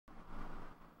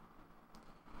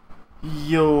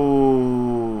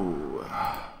Yo.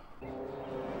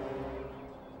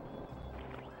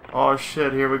 Oh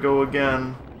shit, here we go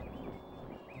again.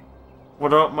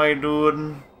 What up, my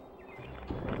dude?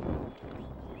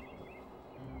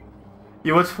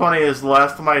 You know what's funny is the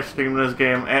last time I streamed this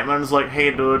game, Ant-Man's like, hey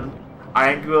dude,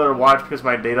 I ain't gonna be able to watch because of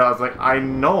my data. I was like, I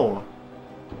know.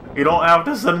 You don't have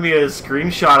to send me a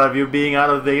screenshot of you being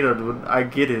out of data, dude. I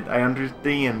get it. I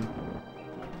understand.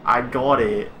 I got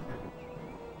it.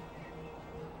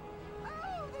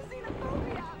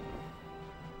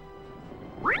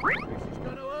 This is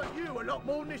gonna hurt you a lot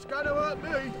more than it's gonna hurt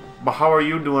me. But how are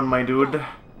you doing, my dude?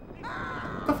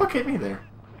 What the fuck hit me there?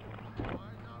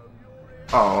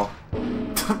 Oh.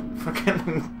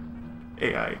 Fucking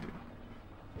AI, dude.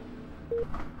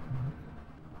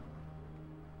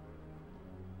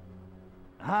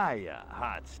 Hiya,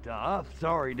 hot stuff.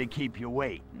 Sorry to keep you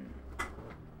waiting.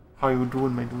 How you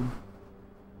doing, my dude?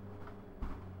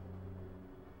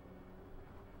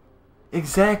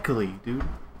 Exactly, dude.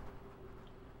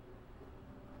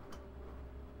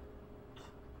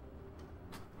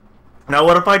 Now,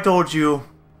 what if I told you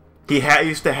he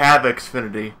used to have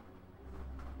Xfinity?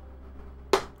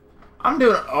 I'm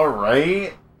doing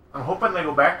alright. I'm hoping they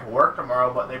go back to work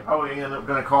tomorrow, but they probably end up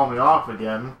gonna call me off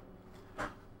again.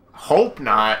 Hope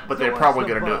not, but they're probably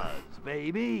gonna do it.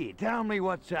 Baby, tell me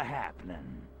what's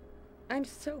happening. I'm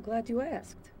so glad you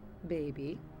asked,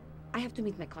 baby. I have to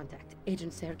meet my contact,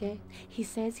 Agent Sergey. He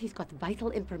says he's got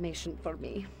vital information for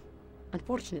me.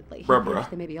 Unfortunately, he thinks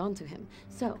they may be onto him.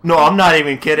 So no, I'm not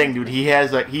even kidding, dude. He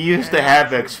has he used to have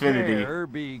Xfinity.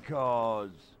 Because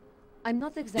I'm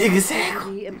not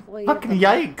exactly employee. Fucking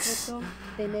yikes! So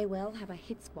they may well have a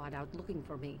hit squad out looking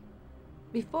for me.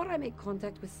 Before I make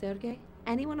contact with Sergey,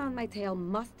 anyone on my tail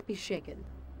must be shaken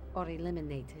or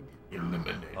eliminated.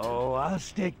 Eliminated. Oh, I'll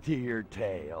stick to your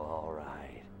tail, all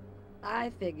right.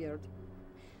 I figured.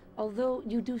 Although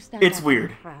you do stand it's out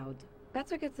weird. Proud.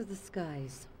 Better get to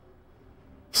disguise.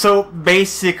 So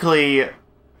basically,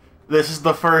 this is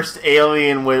the first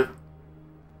alien with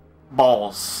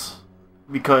balls,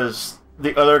 because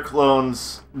the other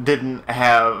clones didn't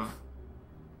have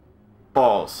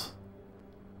balls.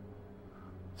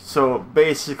 So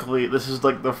basically, this is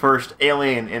like the first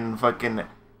alien in fucking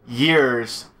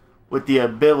years with the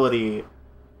ability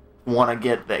to want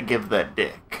to give that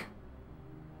dick.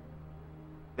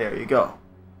 There you go.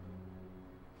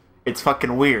 It's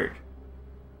fucking weird.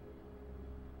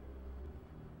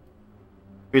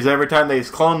 Because every time they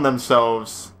clone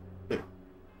themselves,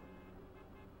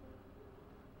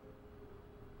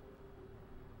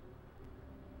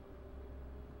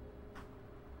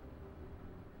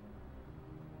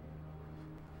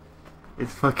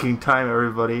 it's fucking time,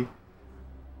 everybody.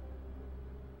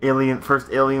 First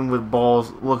alien with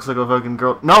balls, looks like a fucking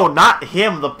girl. No, not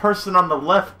him, the person on the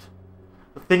left.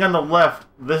 The thing on the left,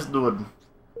 this dude.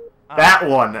 That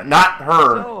one, not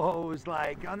her. Soho's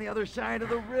like on the other side of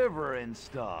the river and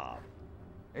stuff.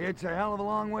 It's a hell of a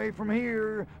long way from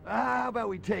here. How about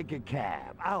we take a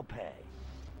cab? I'll pay.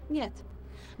 Yet,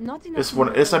 not enough.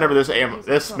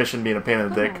 This mission being a pain in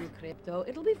the dick. Come on, Crypto.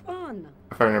 It'll be fun.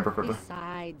 If I remember correctly.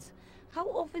 Besides, how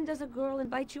often does a girl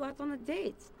invite you out on a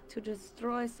date to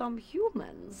destroy some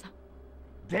humans?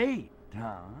 Date,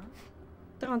 huh?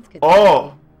 Don't get.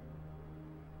 Oh.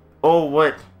 Oh,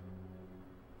 what?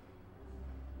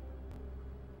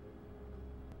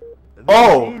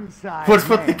 Oh, what's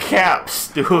with the caps,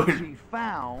 dude? She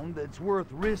found that's worth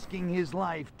risking his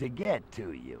life to get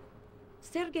to you.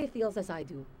 Sergey feels as I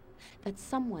do, that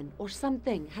someone or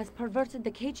something has perverted the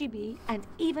KGB and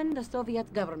even the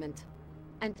Soviet government.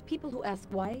 And people who ask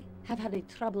why have had a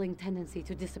troubling tendency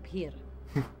to disappear.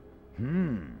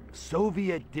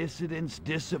 Soviet dissidents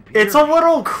disappear. It's a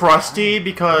little crusty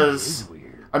because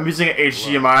I'm using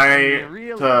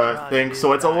HDMI to think,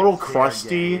 so it's a little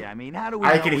crusty. I mean, how do we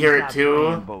I can hear it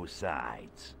too. Both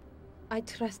sides. I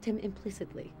trust him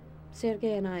implicitly.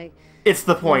 Sergey and I It's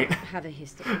the point. have a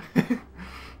history.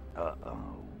 Uh-oh.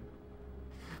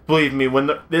 Believe me, when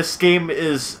this game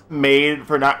is made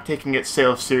for not taking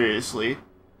itself seriously.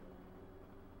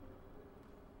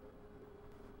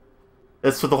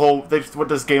 That's what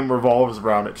this game revolves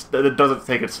around. It doesn't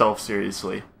take itself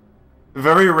seriously.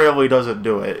 Very rarely does it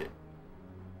do it.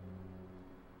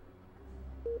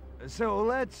 So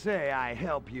let's say I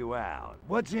help you out.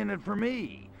 What's in it for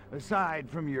me? Aside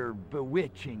from your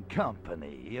bewitching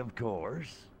company, of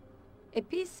course. A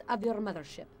piece of your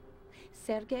mothership.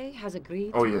 Sergey has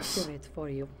agreed Oh, to yes. procure it for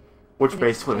you. Which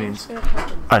basically means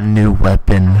a a new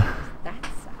weapon. That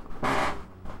sound.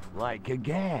 Like a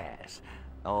gas.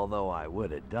 Although I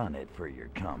would have done it for your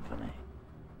company.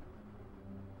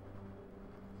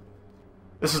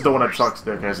 This is the one that sucks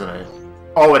dick, isn't it?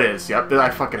 Oh, it is. Yep. I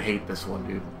fucking hate this one,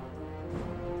 dude.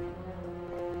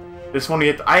 This one,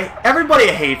 everybody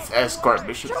hates escort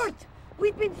missions. Short!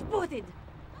 We've been spotted.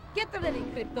 Get the ready,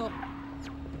 Crypto.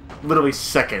 Literally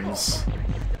seconds.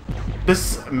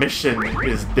 This mission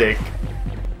is dick.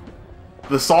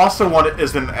 The saucer one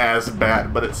isn't as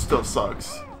bad, but it still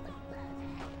sucks.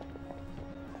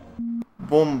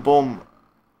 Boom, boom.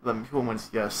 The humans,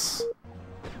 yes.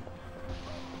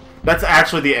 That's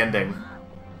actually the ending.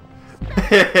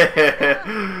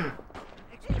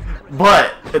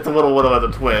 But it's a little of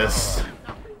a twist.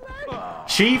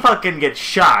 She fucking gets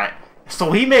shot,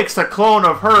 so he makes a clone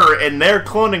of her in their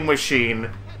cloning machine,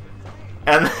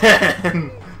 and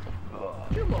then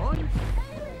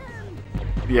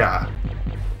yeah.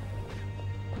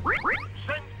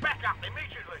 Send backup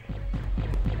immediately.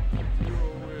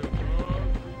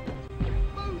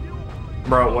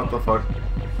 Bro, what the fuck?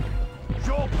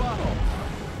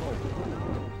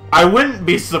 I wouldn't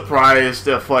be surprised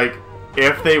if, like,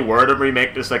 if they were to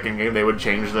remake the second game, they would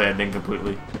change the ending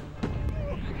completely.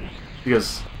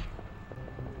 Because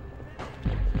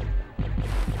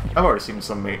I've already seen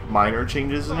some minor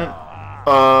changes in it.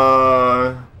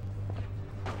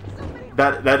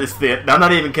 That is the. I'm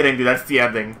not even kidding, dude. That's the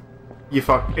ending. You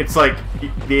fuck. It's like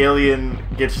the alien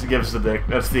gives the dick.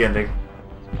 That's the ending.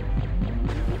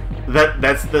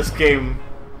 That's this game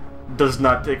does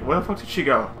not take. Where the fuck did she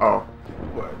go? Oh,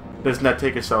 does not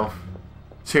take itself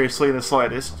seriously in the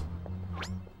slightest.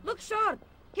 Look sharp!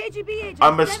 KGB agent.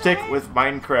 I'm a stick with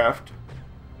Minecraft.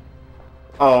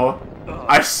 Oh,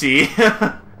 I see.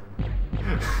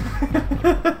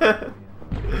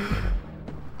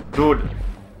 Dude,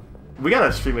 we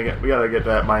gotta stream again. We gotta get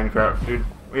that Minecraft, dude.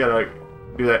 We gotta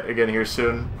do that again here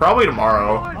soon. Probably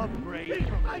tomorrow. Out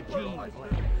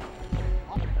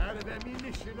of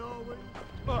ammunition, are we?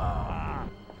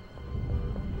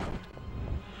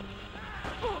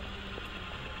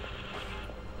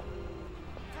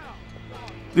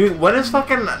 Dude, when is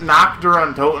fucking Noctur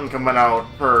on Toten coming out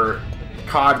for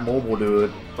COD Mobile,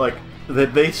 dude? Like,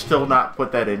 did they still not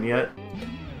put that in yet?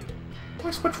 Can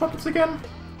I switch weapons again?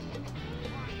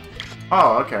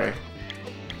 Oh, okay.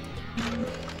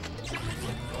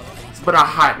 It's been a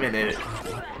hot minute.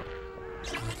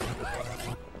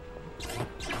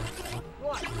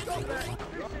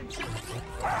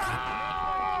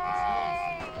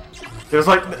 There's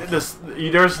like this.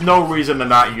 There's no reason to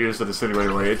not use the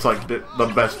disintegrator ray. It's like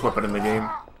the best weapon in the game.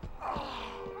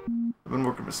 I've been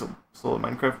working with some solo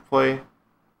Minecraft play.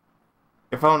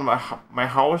 I found my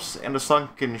house and a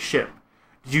sunken ship.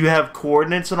 Do you have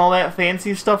coordinates and all that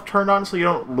fancy stuff turned on so you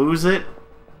don't lose it?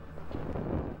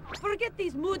 Forget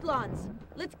these moodlons.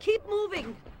 Let's keep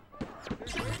moving.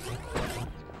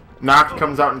 Noct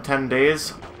comes out in 10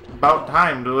 days. About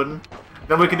time, dude.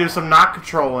 Then we can do some Noct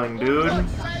trolling, dude.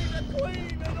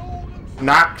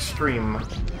 Noct stream. Run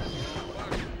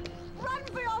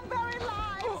for your very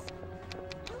lives.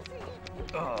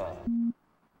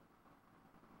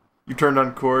 You turned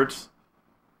on cords.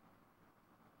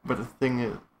 But the thing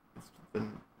is, it's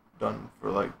been done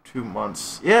for like 2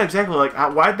 months. Yeah, exactly. Like,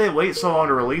 why'd they wait so long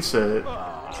to release it?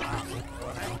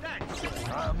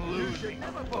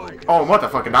 Oh, I'm about to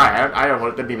fucking die. I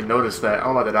didn't even notice that.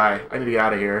 I'm about to die. I need to get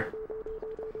out of here.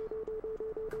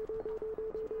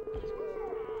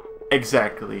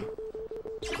 Exactly.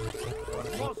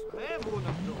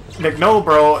 Nick, no,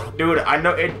 bro. Dude, I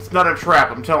know it's not a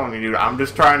trap. I'm telling you, dude. I'm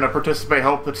just trying to participate,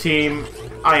 help the team.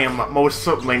 I am most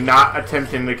certainly not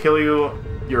attempting to kill you.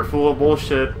 You're full of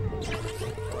bullshit.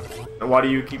 Why do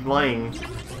you keep lying?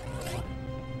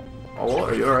 Oh,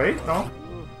 are you alright? No?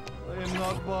 I am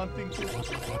not wanting to.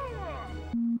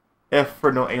 F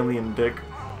for no alien dick.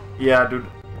 Yeah, dude.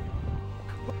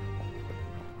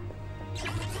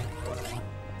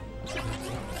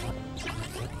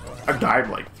 I've died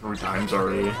like 3 times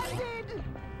already.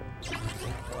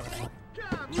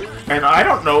 And I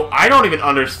don't know, I don't even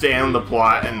understand the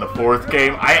plot in the 4th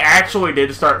game. I actually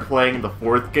did start playing the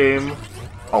 4th game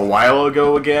a while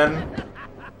ago again.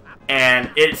 And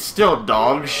it's still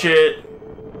dog shit.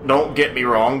 Don't get me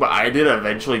wrong, but I did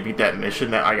eventually beat that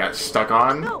mission that I got stuck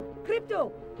on. No,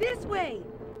 Crypto, this way.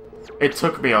 It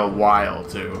took me a while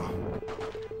to.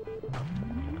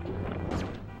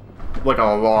 Like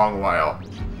a long while.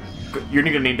 You're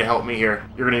gonna need to help me here.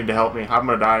 You're gonna need to help me. I'm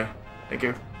gonna die. Thank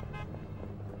you.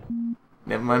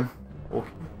 Never mind. Oh.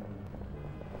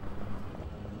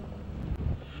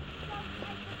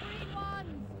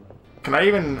 Can I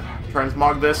even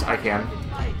transmog this? I can.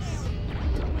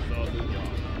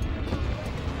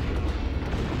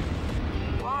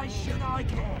 Why should I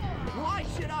care? Why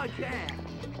should I care?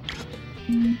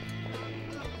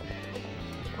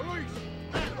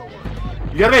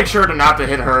 You gotta make sure not to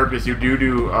hit her because you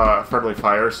do friendly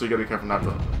fire, so you gotta be careful not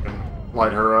to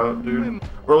light her out, dude.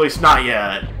 Or at least not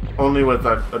yet. Only with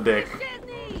a dick.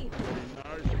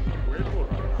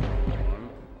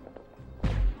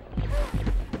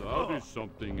 That is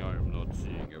something I am not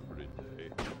seeing every day.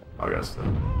 I guess so.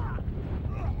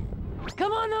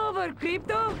 Come on over,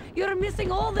 Crypto. You're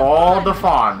missing all the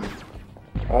fun.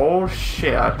 Oh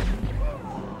shit.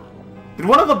 Did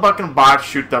one of the fucking bots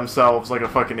shoot themselves like a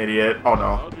fucking idiot? Oh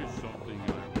no. That is something I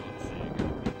am not seeing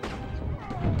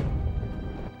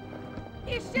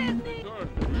every day.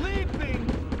 Leaping!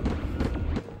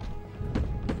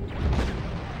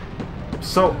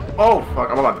 So, oh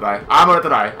fuck, I'm about to die. I'm about to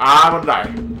die. I'm gonna die.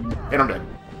 And I'm dead.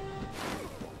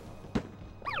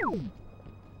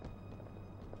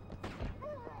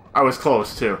 I was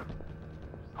close too.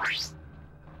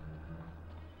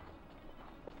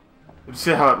 Did you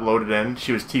see how it loaded in?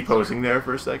 She was T-posing there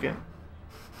for a second.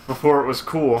 Before it was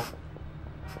cool.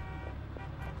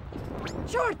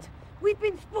 Short! We've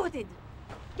been spotted!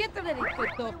 Get ready,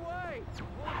 Crypto.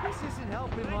 This isn't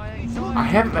helping my anxiety. I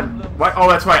haven't been... What? Oh,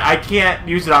 that's right. I can't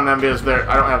use it on them because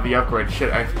I don't have the upgrade.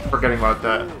 Shit, I'm forgetting about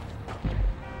that.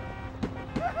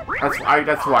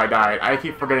 That's why I died. I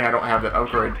keep forgetting I don't have that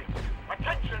upgrade.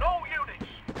 Attention all units!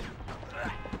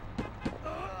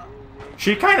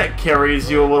 She kind of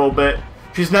carries you a little bit.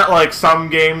 She's not like some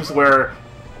games where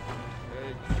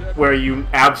you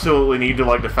absolutely need to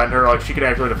like defend her. Like she can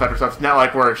actually defend herself. It's not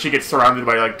like where she gets surrounded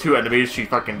by like 2 enemies, she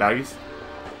fucking dies.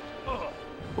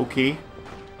 Okay.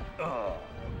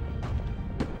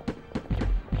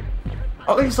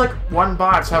 At least like one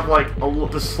bots have like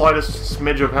the slightest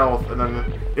smidge of health, and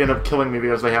then end up killing me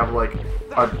because they have like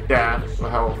a dash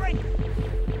of health.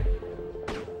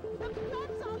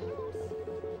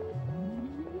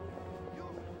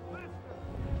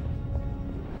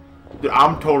 Dude,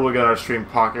 I'm totally gonna stream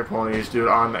Pocket Ponies, dude,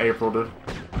 on April, dude.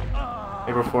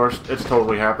 April 1st, it's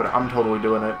totally happening. I'm totally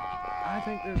doing it. I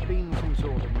think there's been some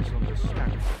sort of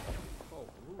misunderstanding.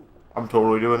 I'm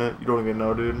totally doing it. You don't even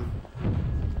know, dude.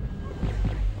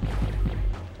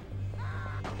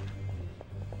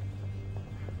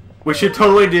 We should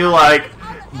totally do, like,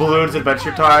 Balloons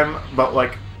Adventure Time, but,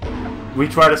 like, we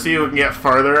try to see who can get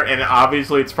further, and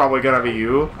obviously it's probably gonna be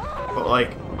you, but,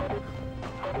 like...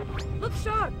 Look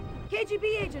sharp!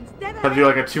 KGB agents, dead Try to do,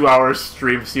 like, a 2-hour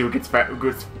stream to see who gets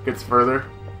further.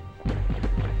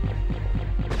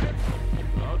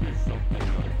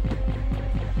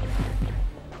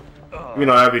 You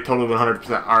know, that'd be totally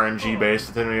 100% RNG based,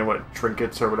 depending on what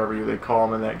trinkets or whatever they call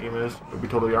them in that game is. It would be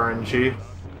totally RNG.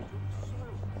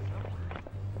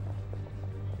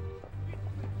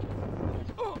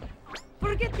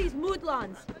 Forget these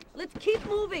moodlons. Let's keep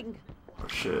moving. Oh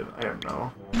shit, I don't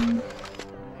know.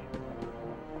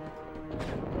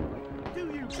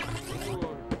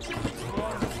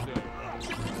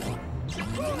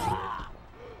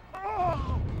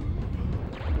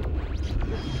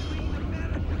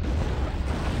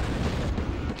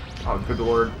 Oh, good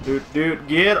lord. Dude,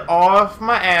 get off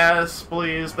my ass,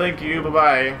 please. Thank you,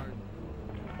 bye-bye.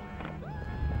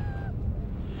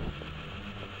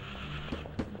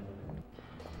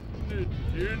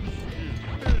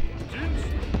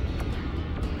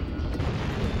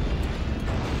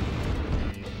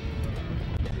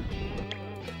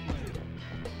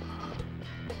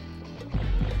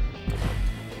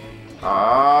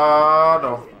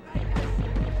 No.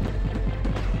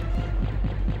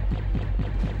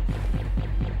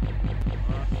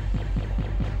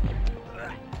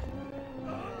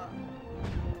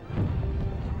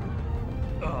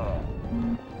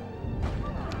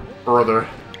 Brother.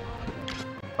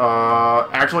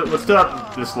 Actually, let's do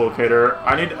this locator.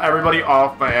 I need everybody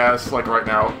off my ass, like, right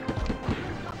now.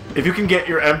 If you can get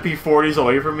your MP40s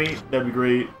away from me, that'd be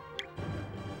great.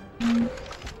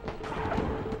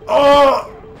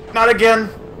 Oh! Not again!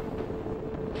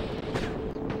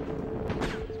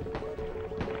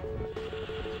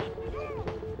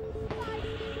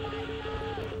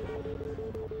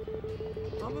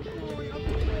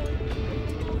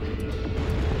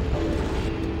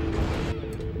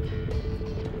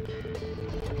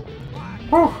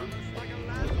 Whew.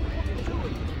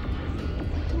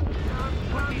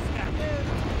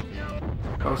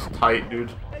 That was tight,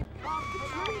 dude.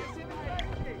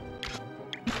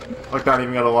 Like, not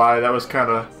even gonna lie, that was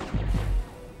kinda...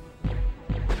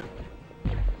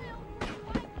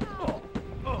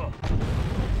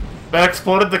 That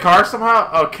exploded the car somehow?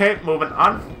 Okay, moving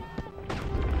on.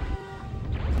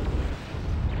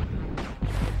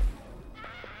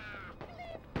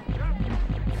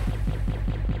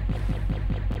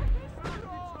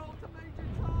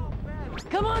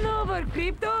 Come on over,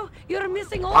 Crypto. You're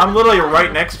missing all. I'm literally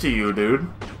right next to you, dude.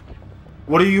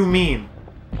 What do you mean?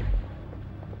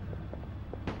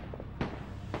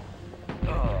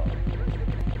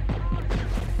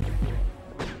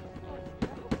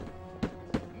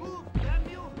 Move, damn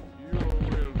you! You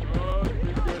will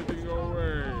not be getting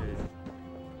away.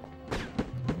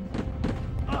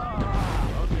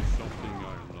 That is something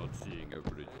I'm not seeing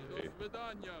every day.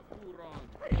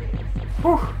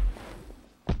 Whew.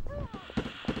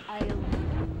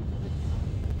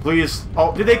 Please.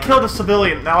 Oh, did they kill the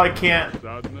civilian? Now I can't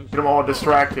Sadness. get them all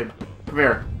distracted. Come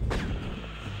here.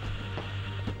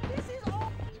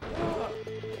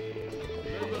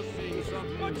 Never seen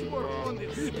something Much more fun than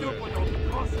business. stupid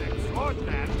old Cossacks, hard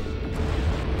that.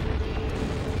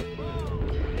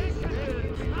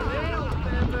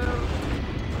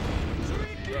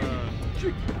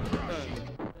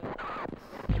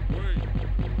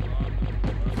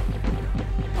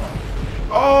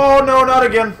 Oh no, not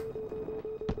again.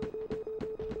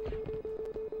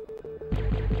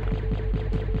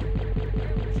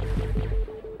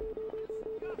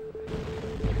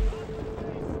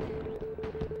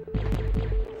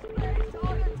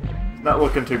 Not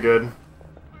looking too good.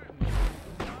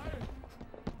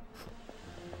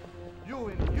 You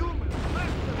inhuman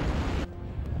bastard!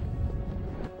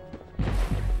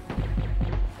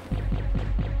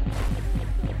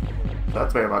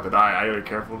 That's me about to die. I gotta be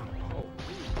careful.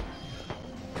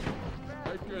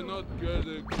 I cannot get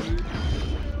a grip.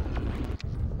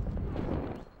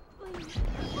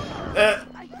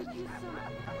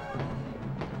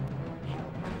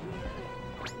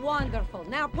 Wonderful.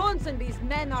 Now Ponsonby's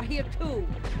men are here too.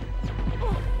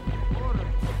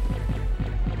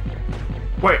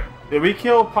 Wait, did we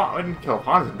kill We didn't kill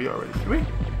Ponsonby already, did we?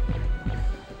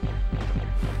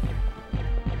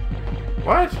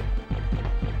 What?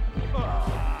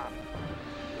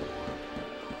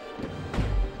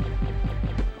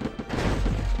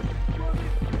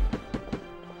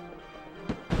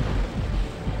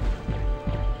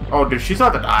 Oh, dude, she's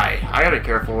about to die. I gotta be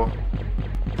careful.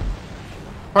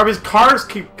 Probably his cars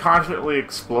keep constantly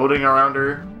exploding around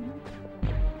her.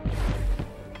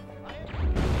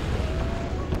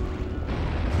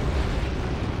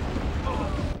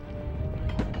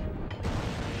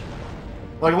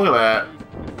 Like, look at that.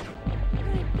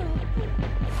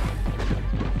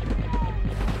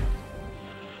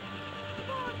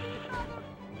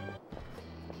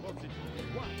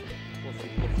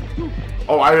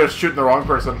 Oh, I was shooting the wrong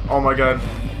person. Oh my god.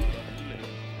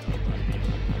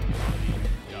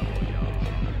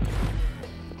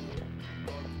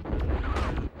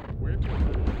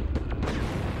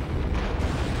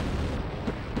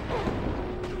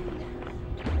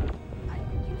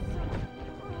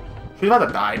 She's about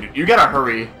to die, dude. You gotta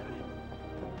hurry.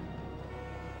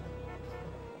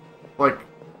 Like,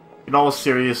 in all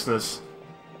seriousness.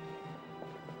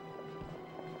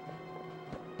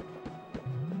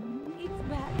 It's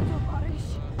bad,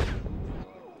 Tovarishch.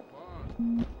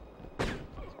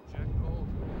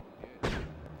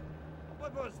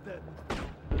 What was that?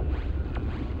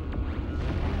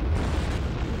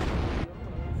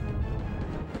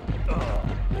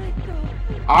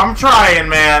 I'm trying,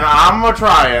 man. I'm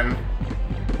trying.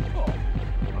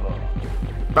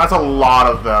 That's a lot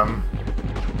of them.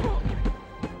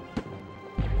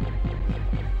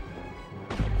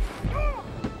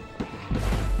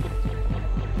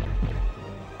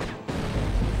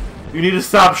 You need to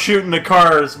stop shooting the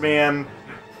cars, man.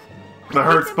 That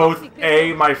hurts both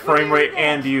my frame rate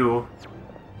and you.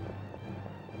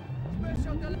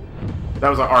 That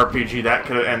was an RPG. That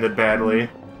could have ended badly.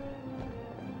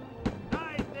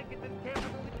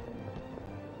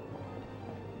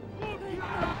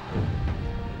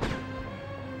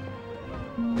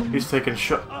 He's taking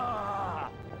shot.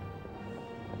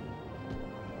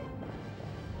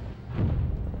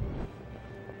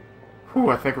 Whew,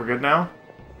 I think we're good now.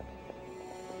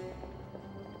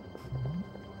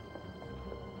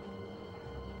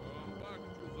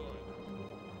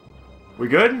 We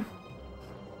good?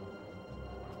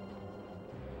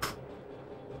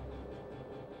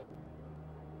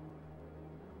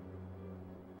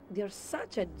 You're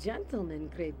such a gentleman,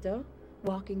 Crypto.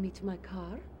 Walking me to my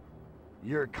car.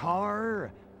 Your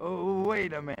car? Oh,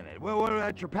 wait a minute. Well, what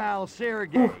about your pal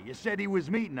Sergey? You said he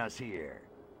was meeting us here.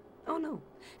 Oh no,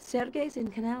 Sergey's in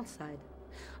Canal Side.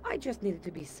 I just needed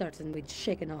to be certain we'd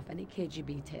shaken off any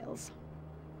KGB tales.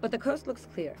 But the coast looks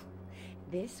clear.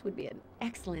 This would be an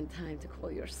excellent time to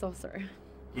call your saucer.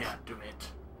 Yeah, do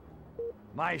it.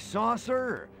 My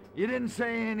saucer? You didn't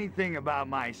say anything about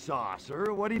my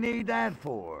saucer. What do you need that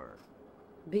for?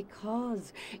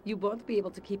 Because you won't be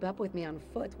able to keep up with me on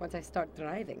foot once I start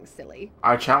driving, silly.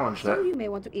 I challenge So that. you may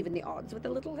want to even the odds with a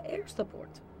little air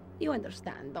support. You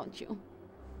understand, don't you?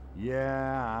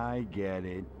 Yeah, I get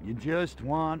it. You just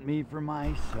want me for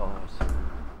my saucer.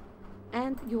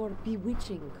 And your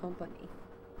bewitching company.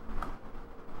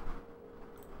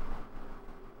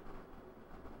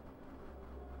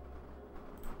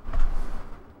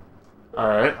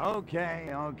 Alright.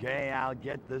 Okay, I'll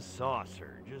get the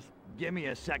saucer. Just give me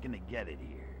a second to get it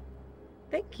here.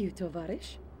 Thank you,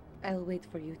 Tovarish. I'll wait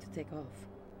for you to take off.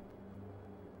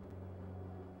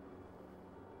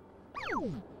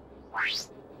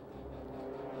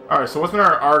 Alright, so wasn't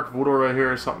our arc voodoo right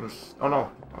here or something? Oh no.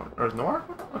 There's no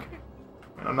arc? Okay.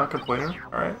 I'm not complaining.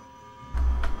 Alright.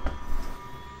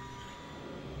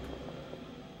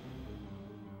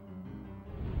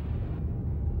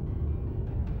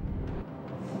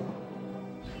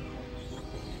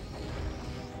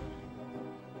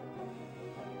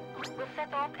 We'll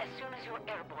set off as soon as you're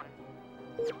airborne.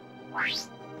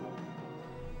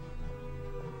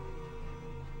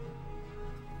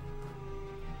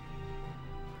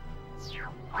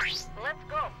 Let's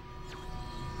go.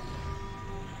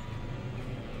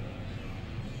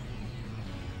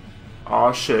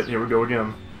 Oh shit, here we go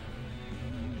again.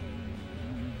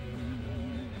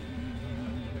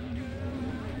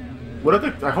 What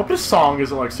if the, I hope this song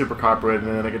isn't like super copyrighted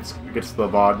and then it gets the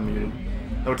VOD muted.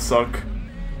 That would suck.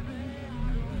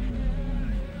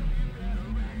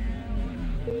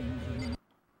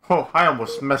 Oh, I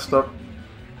almost messed up.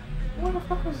 What the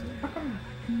fuck was fucking...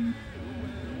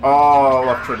 Oh,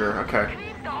 left trigger, okay.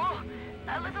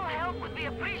 A little help would be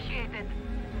appreciated.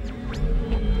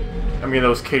 I mean,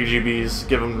 those KGBs,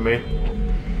 give them to me.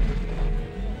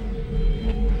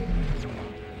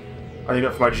 I need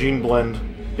it for my gene blend.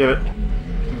 Give it.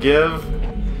 Give.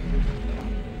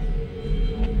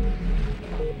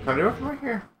 Can I do it from right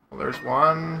here? Well, there's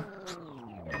one.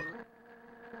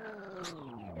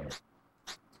 It's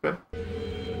good.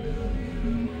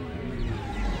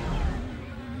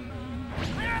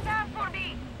 Clear it out for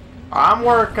me. I'm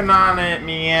working on it,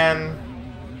 man.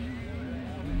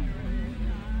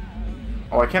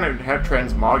 Oh, I can't even have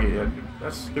transmog yet.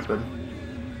 That's stupid.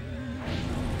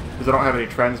 Because I don't have any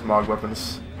transmog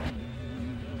weapons.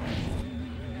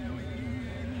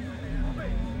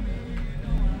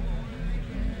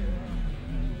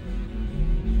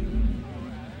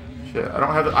 Shit,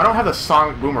 I don't have the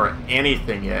sonic boom or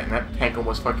anything yet, and that tank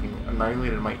almost fucking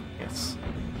annihilated my ass.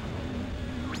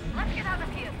 Let's get out of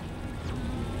here.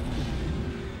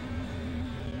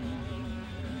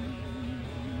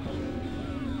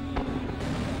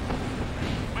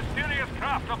 Mysterious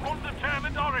craft of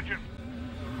undetermined origin.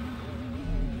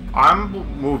 I'm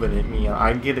moving it, Mia.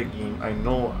 I get it, game. I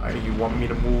know you want me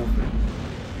to move.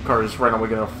 Car is right now. We're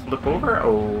gonna flip over.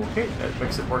 Okay, that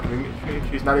makes it more convenient.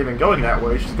 She's not even going that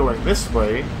way. She's going this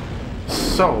way.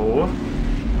 So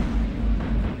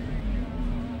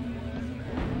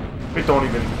it don't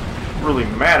even really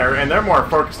matter, and they're more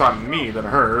focused on me than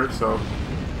her. So,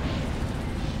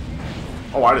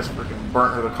 oh, I just freaking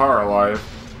burnt her the car alive.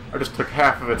 I just took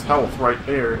half of its health right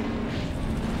there.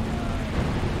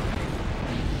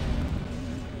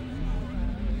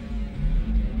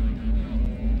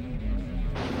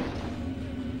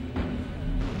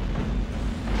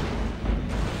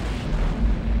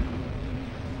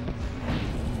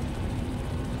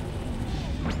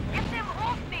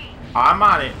 I'm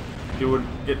on it. You would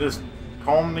get this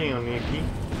calm down, Nikki.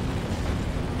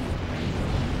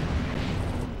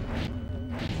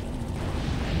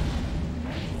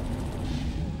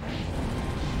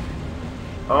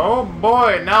 Oh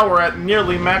boy, now we're at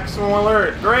nearly maximum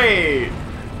alert. Great!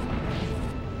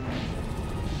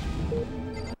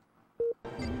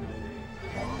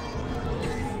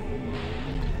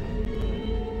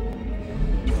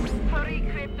 Hurry,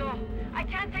 Crypto. I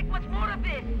can't take much more of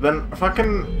this. Then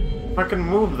fucking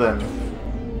move then.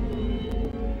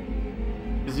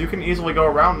 Because you can easily go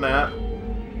around that.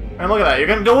 And look at that, you're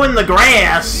gonna go in the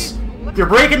grass! You're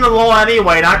breaking the law anyway,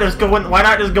 why not just go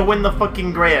in the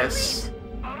fucking grass?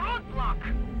 A roadblock.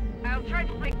 I'll try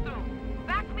to break through.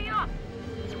 Back me up.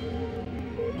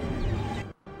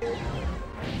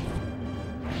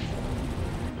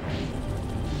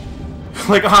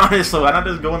 Like, honestly, why not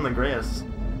just go in the grass?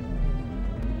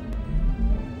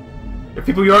 If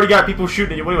you already got people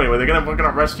shooting at you anyway, they're gonna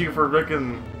arrest you for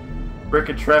breaking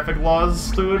traffic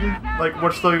laws, dude? Like,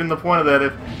 what's even the point of that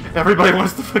if everybody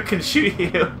wants to fucking shoot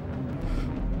you?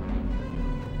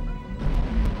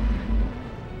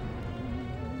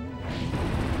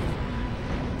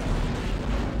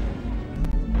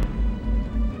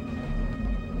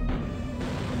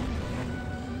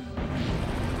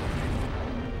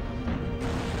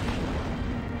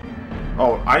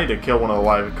 I need to kill one of the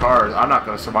live cars. I'm not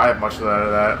gonna survive much of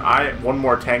that. One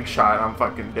more tank shot and I'm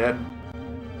fucking dead.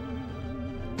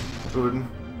 Dude.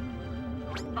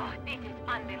 Oh, this is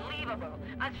unbelievable.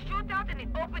 A shootout in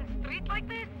the open street like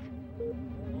this?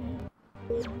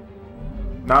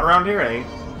 Not around here, ain't.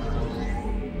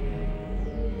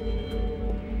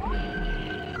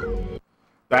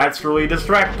 That's really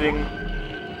distracting.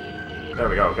 There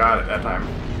we go, got it that time.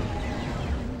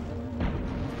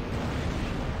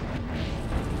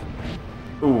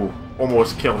 Ooh,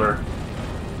 almost killed her.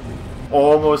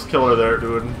 Almost killed her there,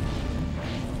 dude.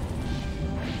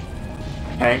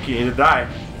 Hank, you need to die.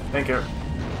 Thank you.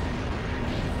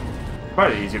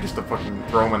 Probably easier just to fucking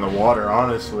throw him in the water,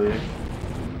 honestly.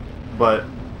 But...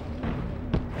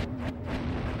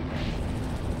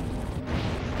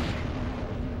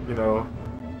 you know...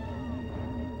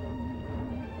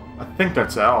 I think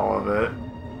that's all of it.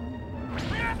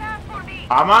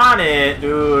 I'm on it,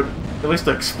 dude. At least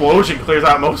the explosion clears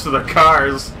out most of the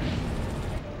cars.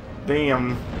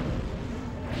 Damn.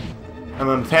 And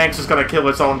then the tank's just gonna kill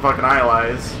its own fucking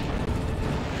allies.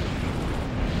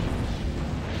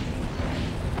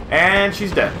 And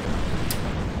she's dead.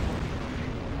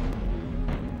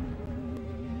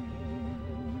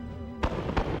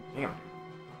 Damn.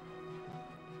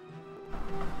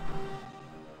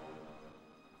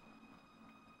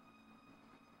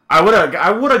 I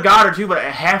would've got her too, but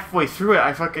halfway through it,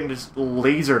 I fucking just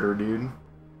lasered her, dude.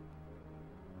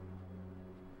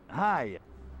 Hi.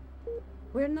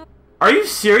 We're not... Are you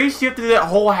serious? You have to do that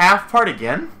whole half part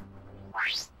again?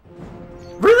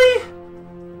 Really?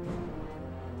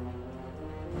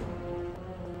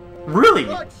 Really?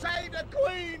 God save the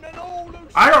Queen and all who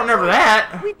I don't remember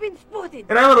that. We've been spotted!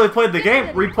 And I literally played the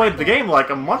game, replayed the game like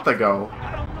a month ago.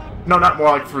 No, not more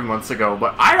like 3 months ago,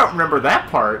 but I don't remember that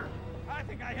part.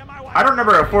 I don't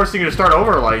remember forcing you to start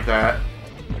over like that.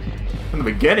 From the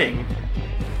beginning.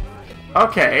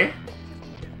 Okay.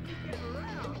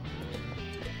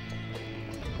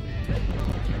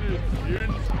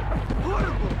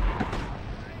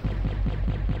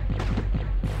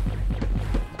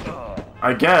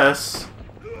 I guess.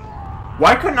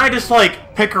 Why couldn't I just,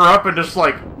 like, pick her up and just,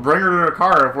 like, bring her to the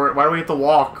car? Why do we have to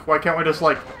walk? Why can't we just,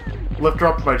 like, lift her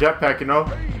up with my jetpack, you know?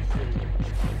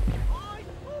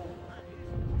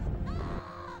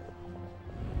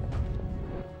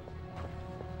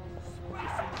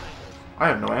 I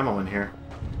have no ammo in here.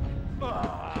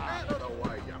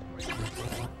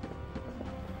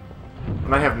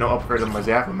 And I have no upgrade on my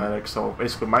Zappomatic, so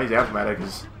basically my Zappomatic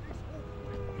is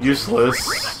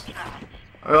useless.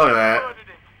 Look at that.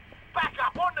 back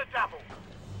up on the double.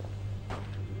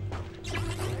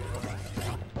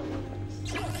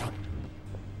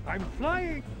 I'm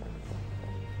flying.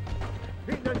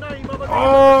 In the name of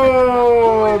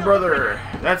Oh, brother.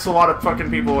 That's a lot of fucking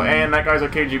people, and that guy's a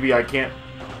KGB. I can't...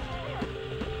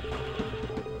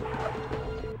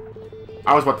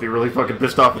 I was about to be really fucking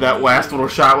pissed off if that last little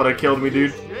shot would have killed me,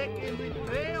 dude.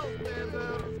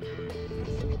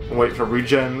 Wait for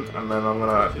regen, and then I'm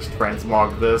gonna just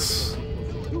transmog this.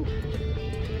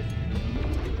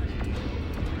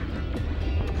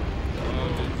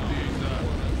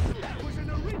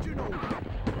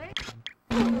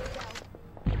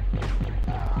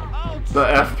 The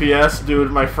FPS,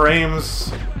 dude, my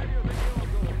frames.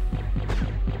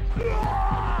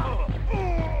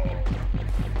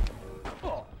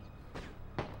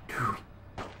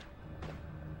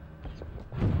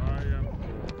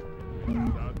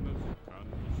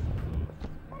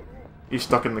 He's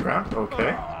stuck in the ground? Okay.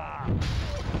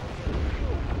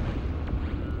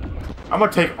 I'm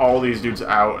gonna take all these dudes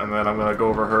out, and then I'm gonna go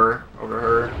over her.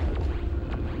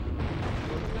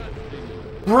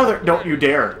 Brother, don't you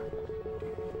dare.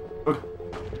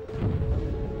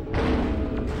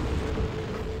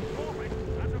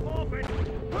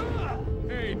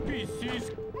 Hey,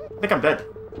 PCs. I think I'm dead.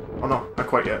 Oh no, not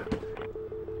quite yet.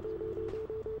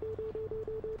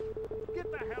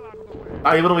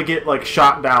 I literally get, like,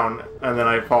 shot down, and then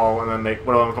I fall, and then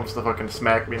one of them comes to fucking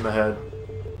smack me in the head.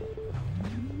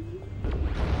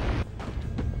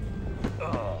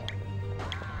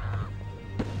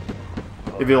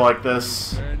 If you like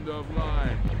this. End of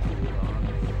line.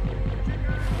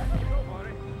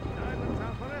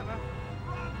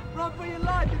 Run for your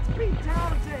life, it's Pete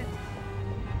Townsend!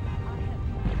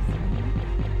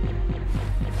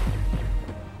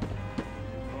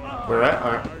 Where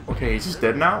at? Okay, he's just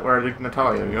dead now? Where did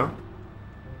Natalia go?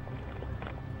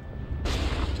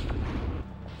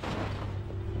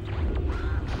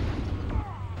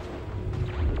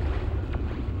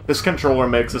 This controller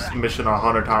makes this mission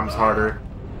 100 times harder.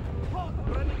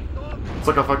 It's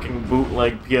like a fucking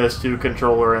bootleg PS2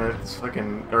 controller and it's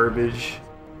fucking garbage.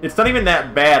 It's not even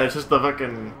that bad, it's just the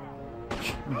fucking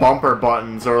bumper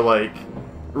buttons are like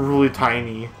really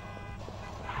tiny.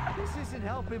 This isn't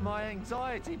helping my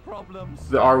anxiety problems.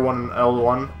 The R1 and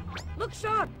L1. Look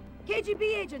sharp! KGB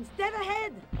agents, dead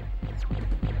ahead!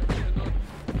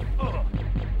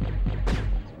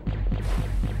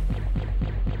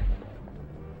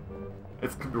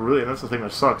 It's gonna be really, and that's the thing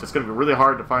that sucks, it's gonna be really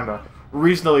hard to find a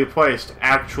reasonably priced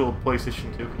actual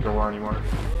PlayStation 2 controller anymore.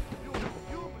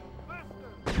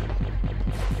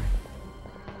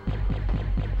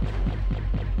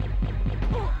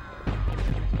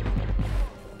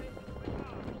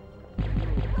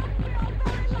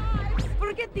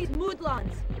 Forget these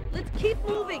moodlons! Let's keep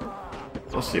moving!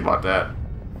 We'll see about that.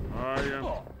 I am.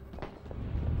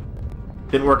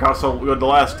 Didn't work out so good the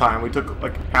last time. We took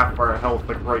like half our health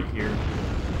like right here.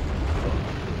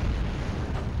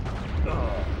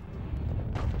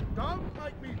 Don't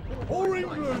make me pull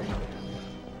England.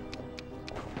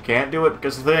 Can't do it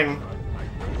because the thing.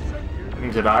 I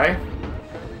need to die.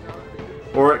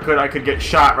 Or I could get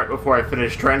shot right before I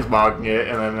finish transmogging it,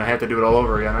 and then I have to do it all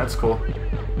over again. That's cool.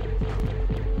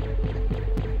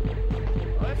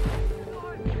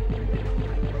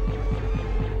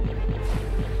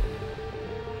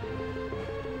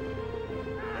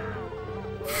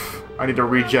 I need to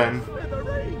regen.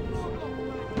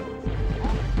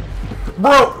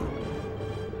 Bro!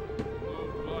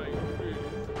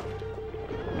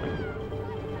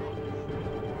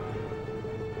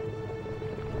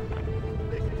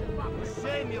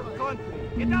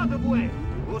 Get out of the way.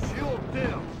 We'll shoot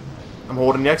them. I'm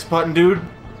holding the X button, dude.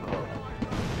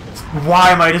 Why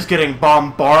am I just getting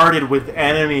bombarded with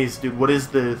enemies, dude? What is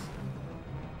this?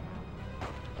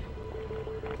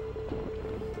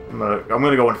 I'm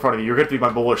gonna go in front of you. You're gonna be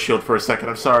my bullet shield for a second.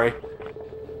 I'm sorry.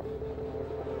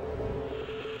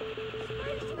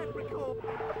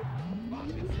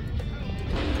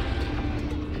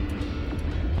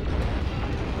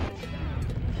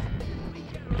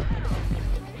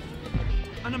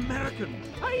 An American!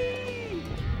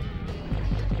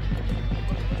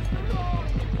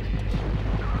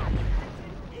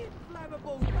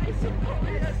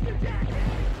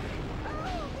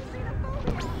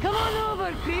 Come on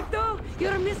over, Crypto!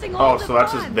 You're missing all Oh, the so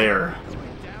that's fun. just there.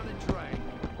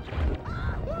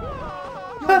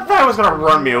 That was gonna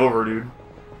run me over, dude.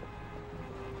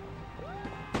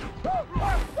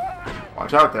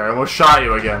 Watch out there, I almost shot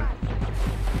you again.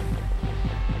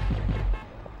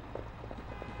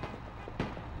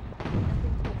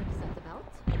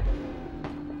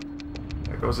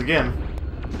 There it goes again.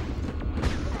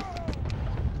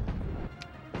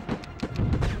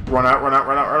 Run out, run out,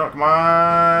 run out, run out, come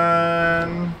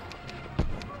on!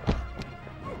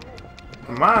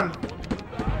 Come on!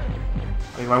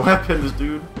 I need my weapons,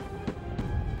 dude.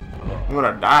 I'm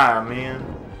gonna die, man.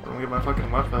 I'm gonna get my fucking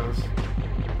weapons.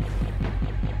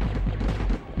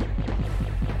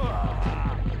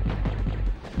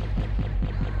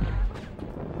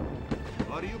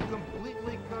 Are you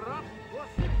completely corrupt or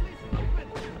simply stupid?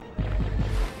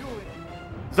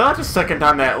 Is that the second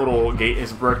time that little gate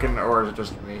is broken, or is it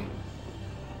just me?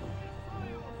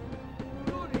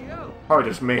 Probably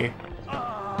just me.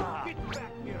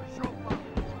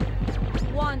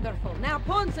 Wonderful. Now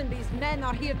Ponsonby's men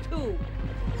are here too.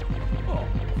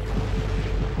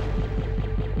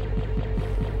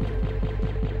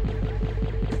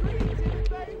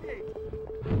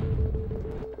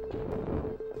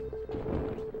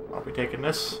 I'll be taking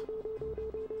this.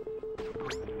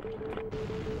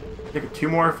 Take 2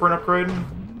 more for an upgrade.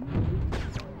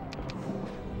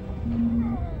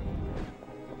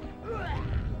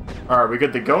 Alright, we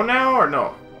good to go now, or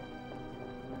no?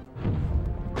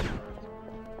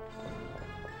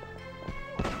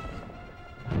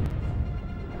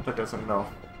 That doesn't know.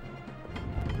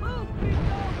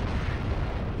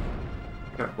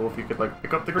 Kinda cool if you could, like,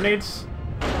 pick up the grenades.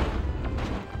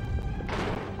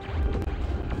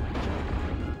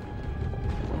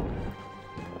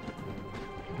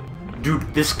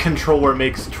 Dude, this controller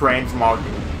makes transmogging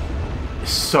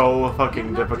so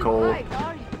fucking difficult. Right,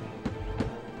 are you?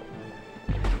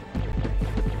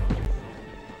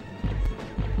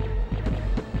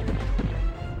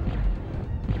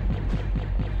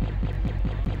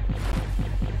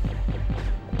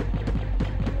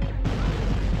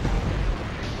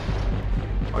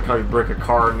 Like how you break a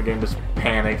car and the game just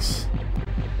panics.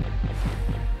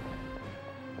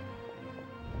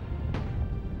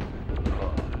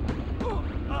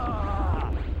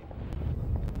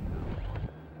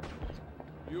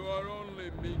 You are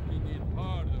only making it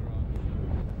harder on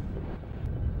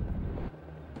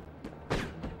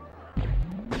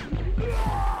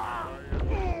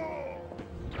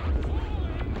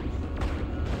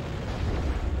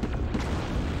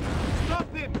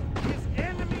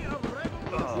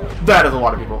That is a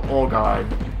lot of people. Oh god.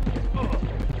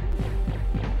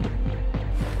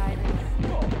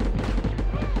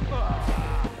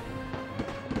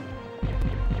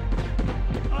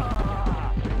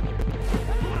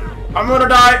 I'm gonna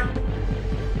die!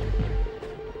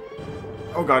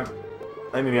 Oh god.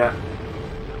 I mean, yeah.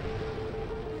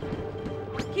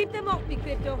 Keep them off me,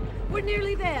 Crypto. We're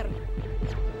nearly there.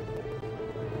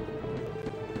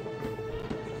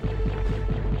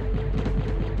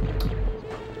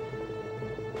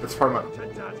 It's probably my...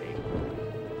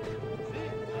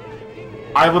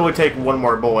 I literally take one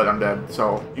more bullet, I'm dead.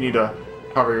 So, you need to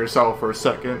cover yourself for a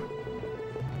second.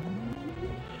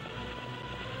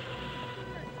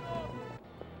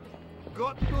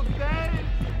 Got to stand.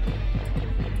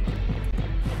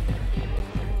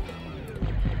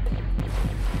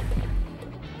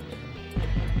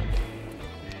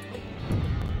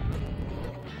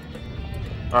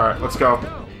 Alright, let's go.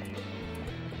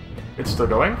 It's still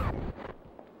going?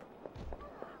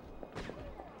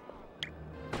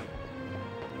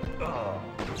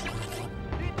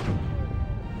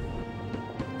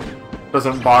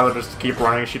 Doesn't bother just to keep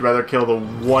running. She'd rather kill the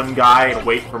one guy and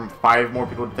wait for 5 more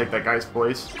people to take that guy's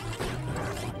place.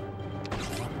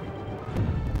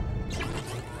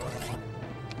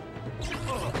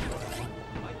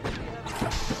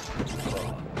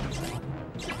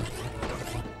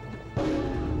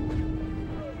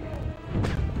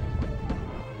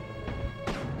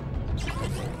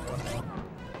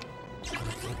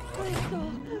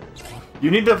 You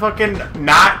need to fucking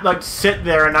not, like, sit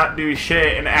there and not do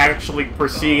shit and actually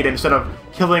proceed instead of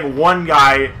killing one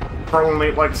guy for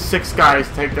only, like, 6 guys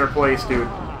to take their place, dude.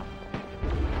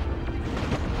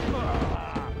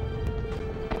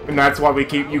 And that's why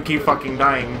you keep fucking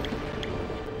dying.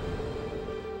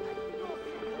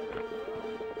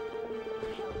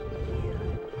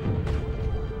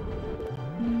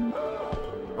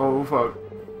 Oh, fuck.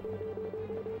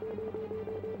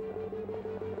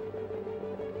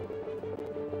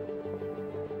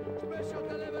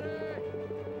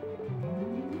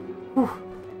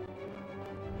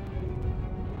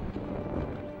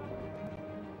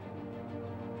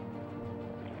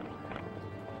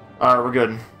 Alright, we're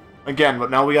good. Again,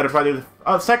 but now we gotta try the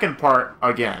second part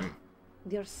again.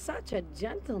 You're such a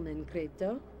gentleman,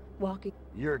 Crypto. Walking.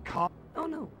 You're caught. Oh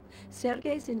no,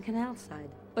 Sergei's in Canal Side,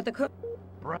 but the cook.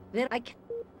 There, I can.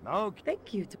 Okay.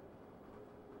 Thank you.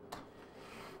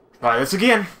 Try this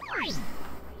again.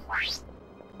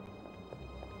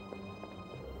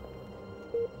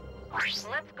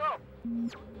 Let's go.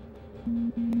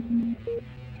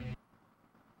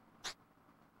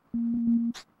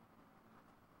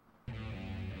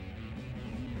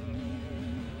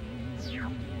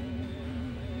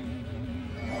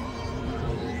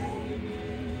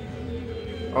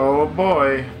 Oh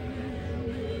boy.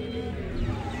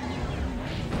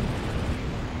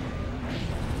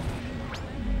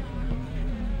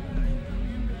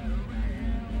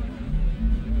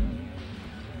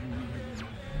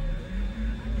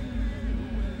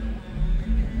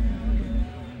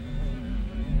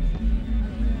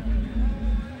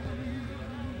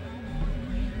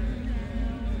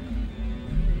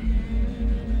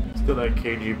 Still that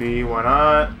KGB, why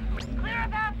not?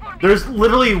 There's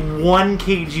literally 1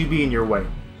 KGB in your way.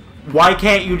 Why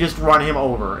can't you just run him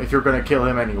over if you're gonna kill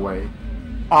him anyway?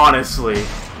 Honestly.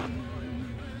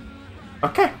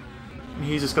 Okay.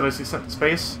 He's just gonna see some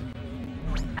space.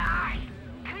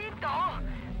 Crypto,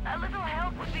 a little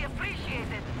help would be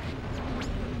appreciated.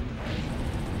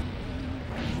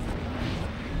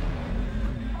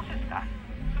 What is that?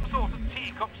 Some sort of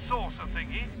teacup saucer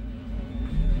thingy?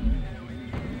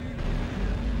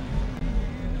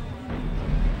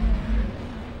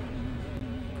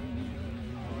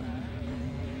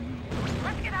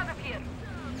 Let's get out of here.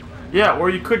 Yeah, or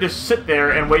you could just sit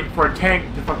there and wait for a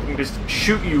tank to fucking just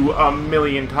shoot you a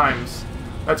million times.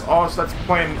 That's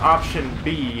plan option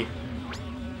B.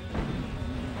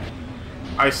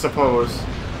 I suppose.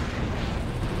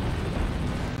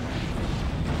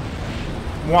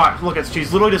 Watch, look,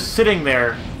 she's literally just sitting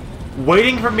there,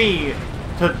 waiting for me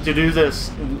to do this,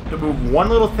 to move one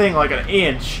little thing like an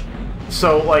inch,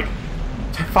 so like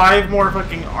 5 more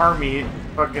fucking army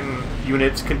fucking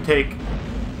units can take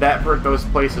those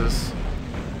places.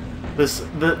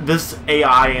 This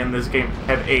AI in this game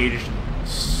have aged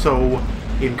so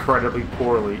incredibly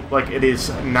poorly. Like, it is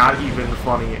not even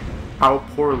funny how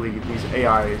poorly these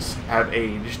AIs have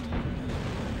aged.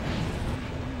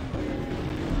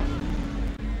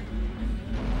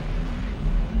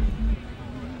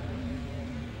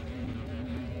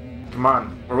 Come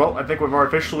on. Well, I think we've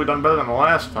officially done better than the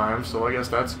last time, so I guess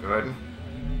that's good.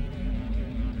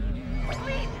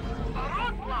 Please, a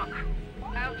roadblock.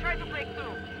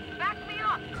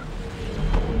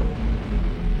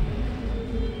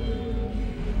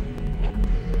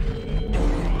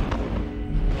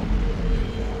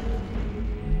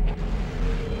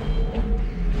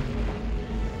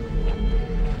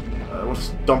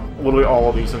 dump literally all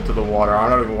of these into the water. I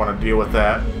don't even want to deal with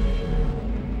that.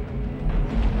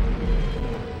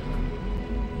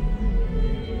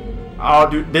 Oh,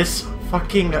 dude, this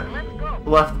fucking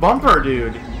left bumper,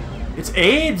 dude. It's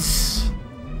AIDS.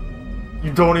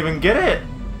 You don't even get it.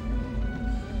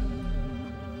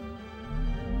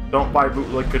 Don't buy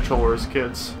bootleg controllers,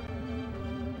 kids.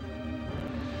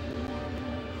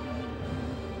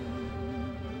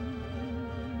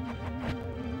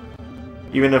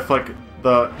 Even if, like,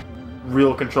 the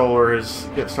real controller is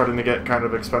starting to get kind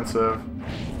of expensive.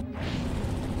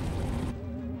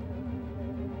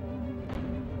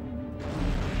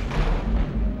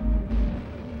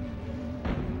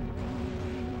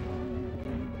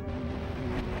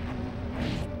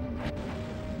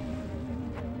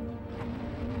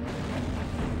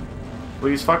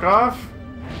 Please fuck off.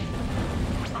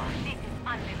 Oh, this is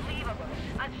unbelievable.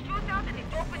 A shootout in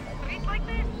the open street like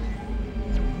this?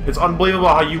 It's unbelievable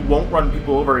how you won't run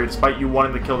people over despite you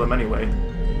wanting to kill them anyway.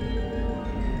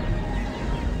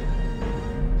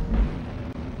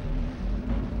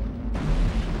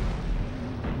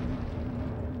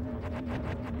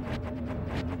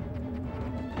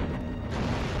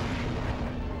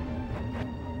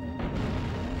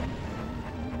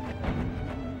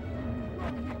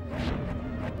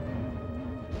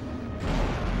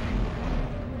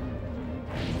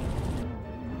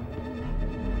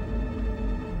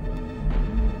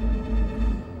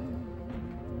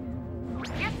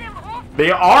 They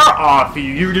are off you.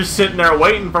 You're just sitting there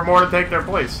waiting for more to take their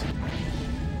place.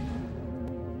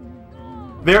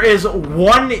 There is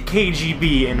one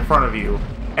KGB in front of you,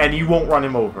 and you won't run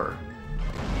him over.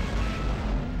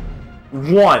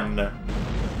 One.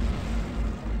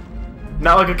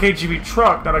 Not like a KGB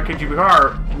truck, not a KGB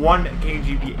car. One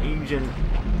KGB agent.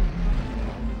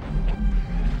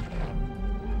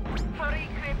 Hurry,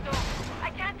 Crypto.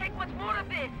 I can't take much more of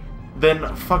this.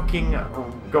 Then fucking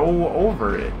go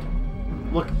over it.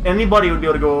 Look, anybody would be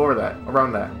able to go over that,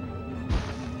 around that.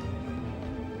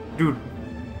 Dude.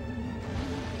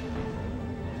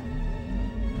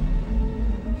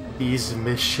 These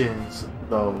missions,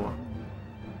 though.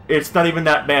 It's not even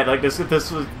that bad. Like, if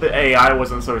this was, the AI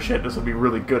wasn't so shit, this would be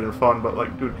really good and fun, but,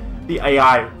 like, dude, the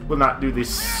AI will not do the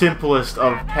simplest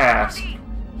of tasks.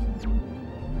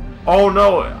 Oh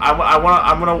no,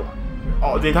 I'm gonna,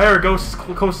 oh, the entire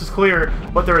coast is clear,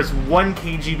 but there is one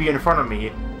KGB in front of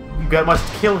me. You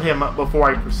must kill him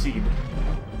before I proceed.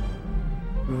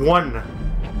 One.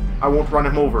 I won't run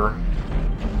him over.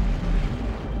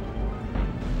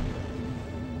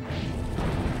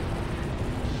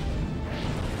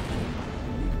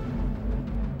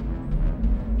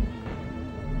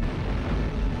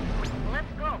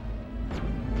 Let's go.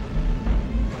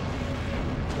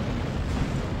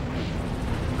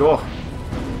 Go.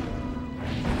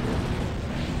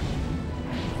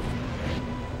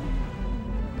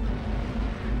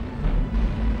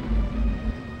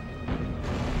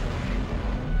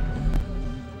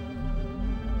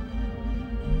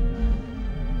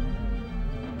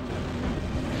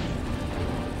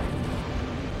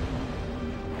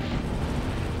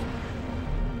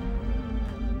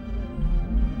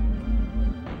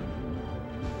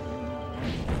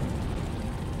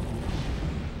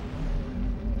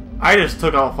 I just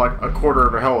took off like a quarter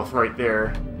of a health right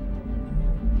there.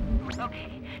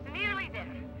 Okay, nearly there.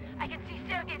 I can see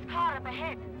Sergey's car up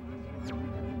ahead.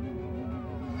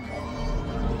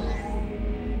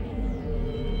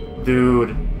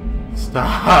 Dude,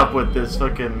 stop with this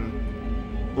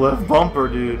fucking left bumper,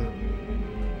 dude.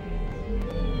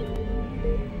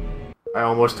 I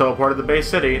almost teleported to Bay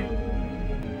City.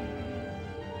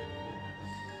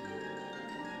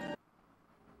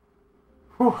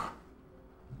 Whew.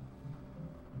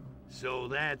 So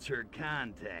that's her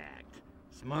contact.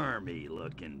 Smarmy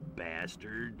looking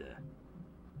bastard.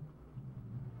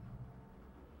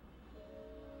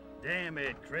 Damn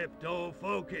it, Crypto,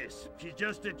 focus. She's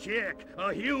just a chick,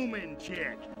 a human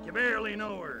chick. You barely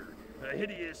know her. A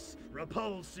hideous,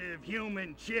 repulsive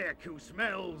human chick who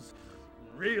smells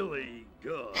really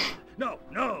good. No,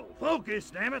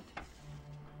 focus, damn it.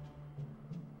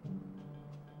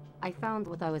 I found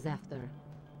what I was after.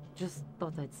 Just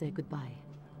thought I'd say goodbye.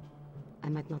 I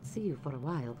might not see you for a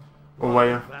while. Oh, why?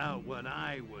 About what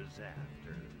I was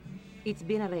after. It's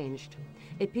been arranged.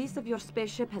 A piece of your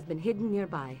spaceship has been hidden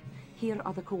nearby. Here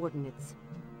are the coordinates.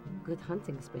 Good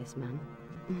hunting, spaceman.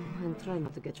 And try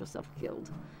not to get yourself killed.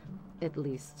 At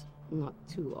least, not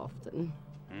too often.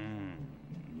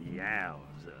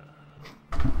 Yowza.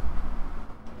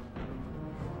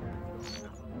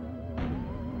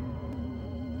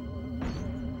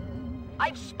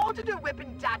 I've spotted a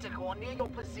weapon data core near your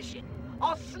position.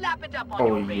 I'll slap it up on Oh,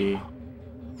 your yeah. radar.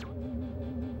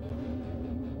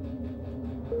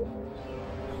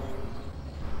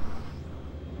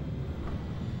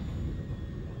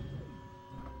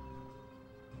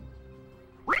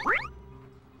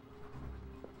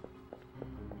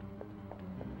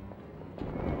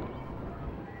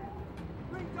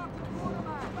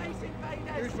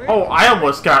 Oh, I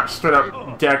almost got straight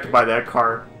up decked by that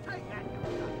car.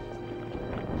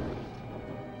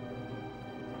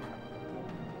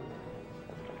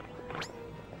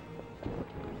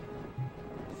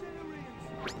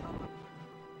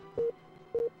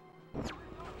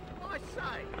 I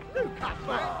say, who cut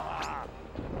back?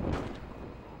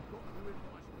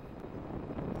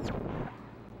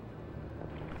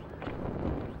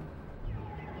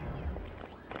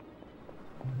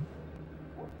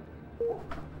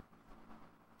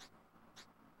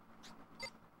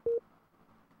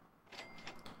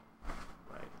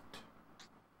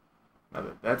 Now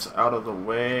that that's out of the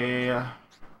way.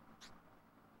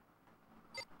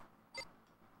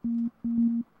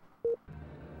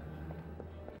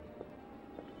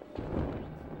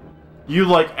 You,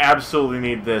 like, absolutely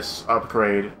need this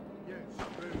upgrade.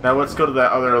 Now let's go to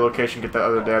that other location, get that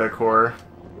other data core.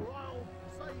 I'll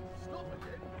say stop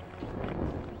again.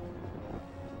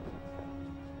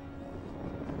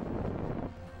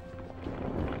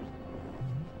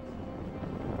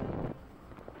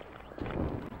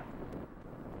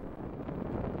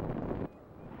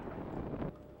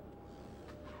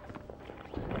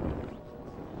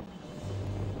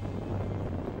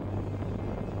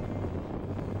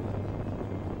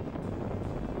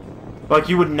 Like,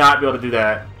 you would not be able to do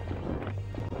that.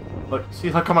 Look, see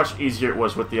look how much easier it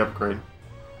was with the upgrade.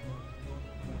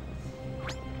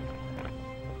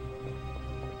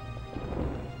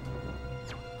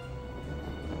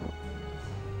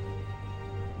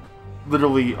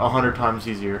 Literally 100 times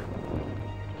easier.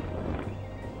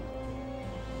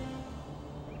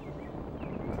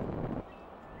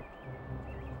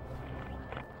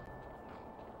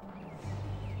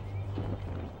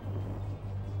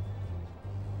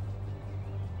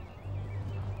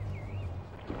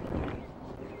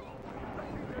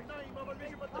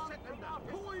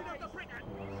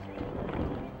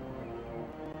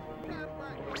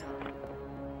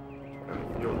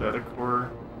 Data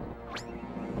core.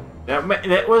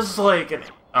 That was like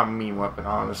a mean weapon,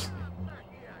 honestly.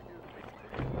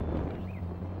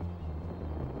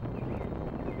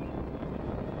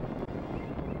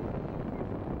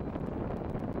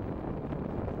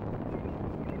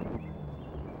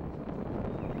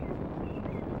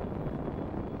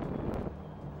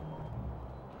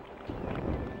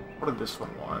 What did this one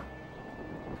want?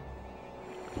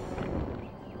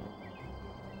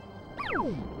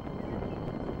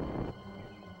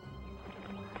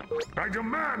 I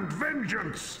demand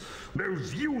vengeance!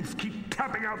 Those youths keep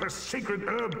tapping out the sacred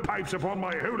herb pipes upon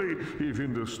my holy, if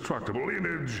indestructible,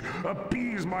 image.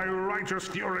 Appease my righteous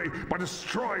fury by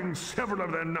destroying several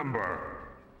of their number.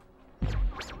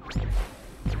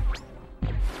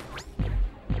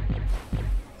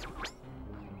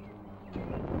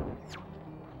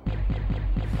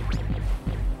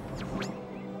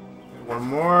 One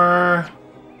more.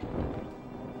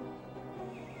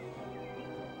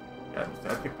 Yeah,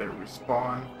 I think they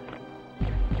respawn.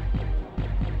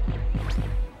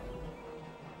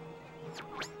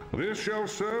 This shall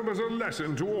serve as a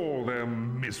lesson to all their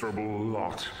miserable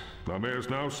lot. Thou mayest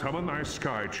now summon thy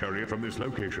sky chariot from this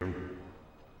location.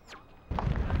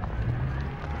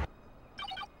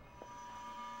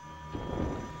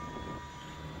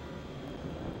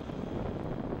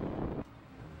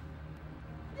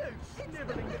 You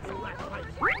sniveling little rat face.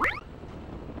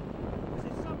 Is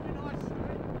this something I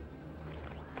said?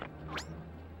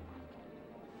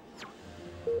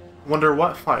 Wonder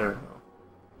what fire?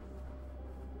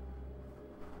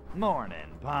 Morning,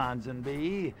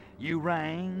 Ponsonby. You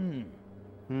rang?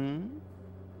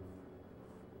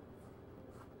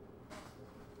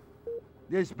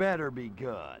 This better be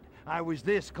good. I was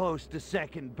this close to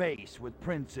second base with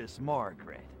Princess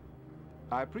Margaret.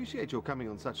 I appreciate your coming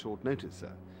on such short notice,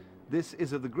 sir. This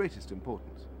is of the greatest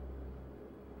importance.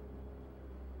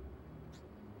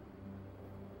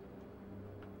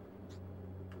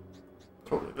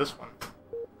 Totally this one.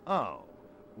 Oh.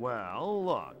 Well,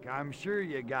 look, I'm sure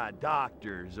you got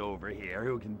doctors over here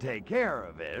who can take care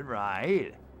of it,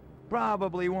 right?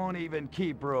 Probably won't even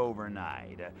keep her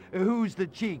overnight. Who's the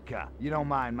chica? You don't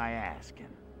mind my asking?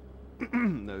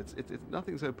 No, it's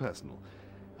nothing so personal.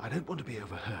 I don't want to be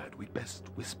overheard. We'd best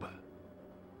whisper.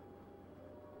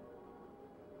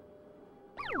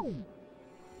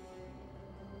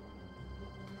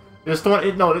 This the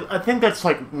one? No, I think that's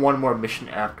like one more mission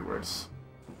afterwards.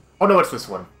 Oh no, it's this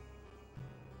one.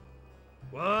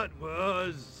 What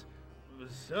was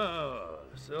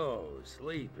so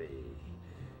sleepy?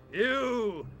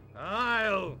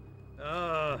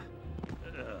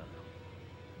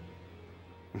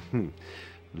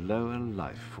 Lower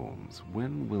life forms.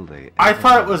 When will they? I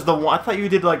thought it was the one. I thought you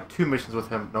did like 2 missions with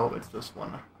him. No, it's this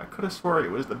one. I could have swore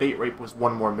it was the date rape was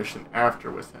one more mission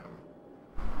after with him.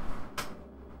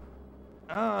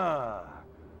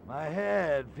 My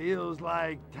head feels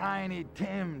like Tiny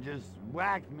Tim just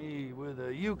whacked me with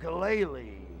a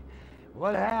ukulele.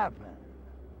 What happened?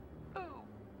 Oh,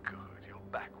 good. You're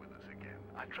back with us again.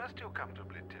 I trust you're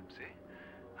comfortably tipsy.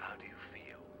 How do you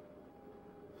feel?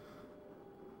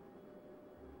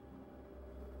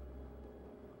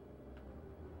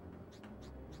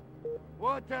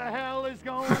 What the hell is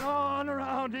going on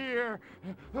around here?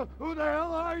 Who the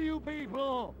hell are you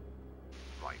people?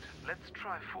 Right, let's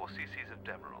try 4 cc's of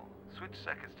Demerol. Switch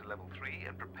circuits to level 3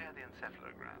 and prepare the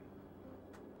encephalogram.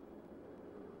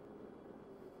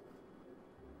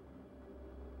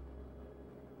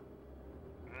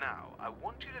 Now, I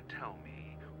want you to tell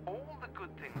me all the good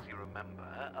things you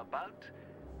remember about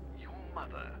your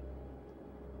mother.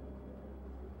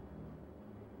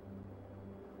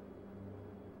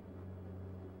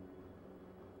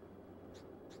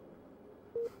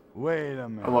 Wait a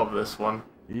minute. I love this one.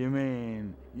 You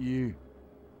mean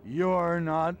you're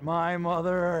not my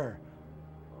mother?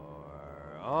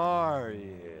 Or are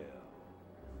you?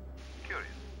 Curious.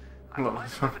 I might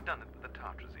have never done it with the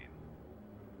tartrazine.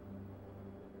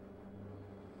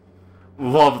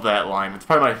 Love that line. It's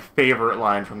probably my favorite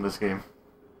line from this game.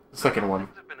 The second one.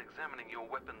 I've been examining your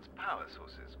weapon's power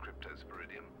sources,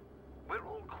 Cryptosporidium. We're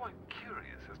all quite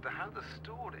curious as to how the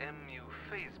stored MU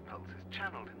phase pulse is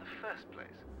channeled in the first place.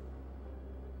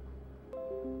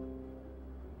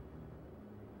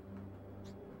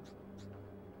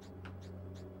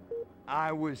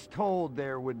 I was told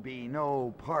there would be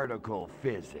no particle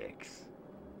physics.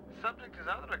 Subject is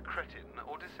either a cretin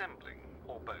or dissembling,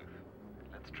 or both.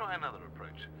 Let's try another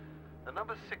approach. The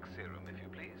number 6 serum, if you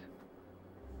please.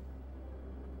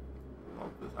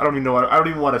 I don't even know. I don't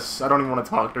even want to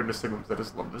talk during the Sigma because I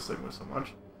just love the Sigma so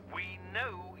much. We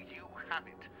know you have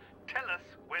it. Tell us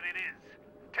where it is.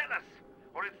 Tell us,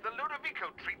 or it's the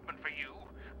Ludovico treatment for you.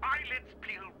 Eyelids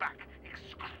peeled back,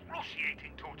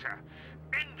 excruciating torture,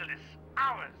 endless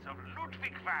hours of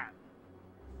Ludwig van.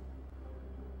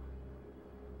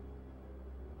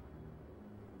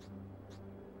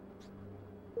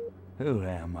 Who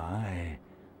am I?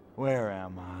 Where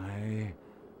am I?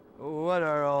 What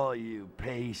are all you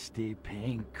pasty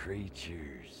pink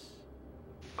creatures?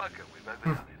 Bugger, we've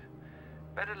overdone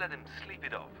it. Better let him sleep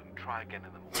it off and try again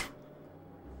in the morning.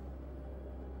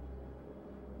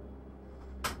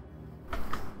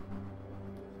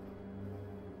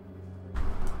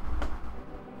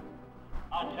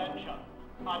 Attention,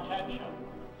 attention.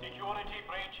 Security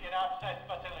breach in access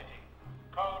facility.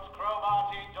 Codes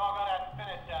Cromarty, Dogger, and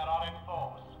Finisterre are in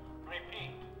force.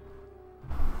 Repeat.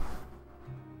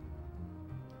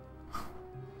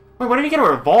 Wait, why did he get a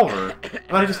revolver? I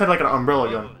thought he just had like an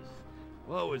umbrella gun.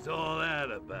 What was all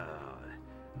that about?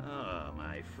 Oh,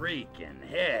 my freaking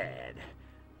head.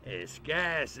 This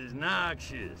gas is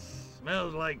noxious.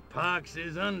 Smells like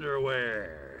Pox's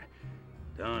underwear.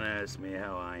 Don't ask me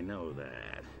how I know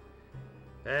that.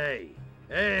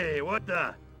 Hey, what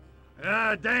the?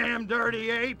 Damn dirty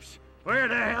apes! Where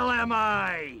the hell am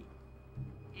I?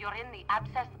 You're in the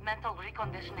Abscess Mental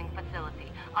Reconditioning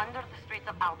Facility, under the streets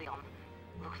of Albion.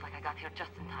 Looks like I got here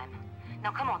just in time.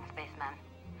 Now come on, spaceman.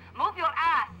 Move your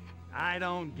ass! I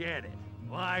don't get it.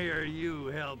 Why are you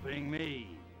helping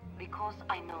me? Because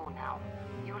I know now.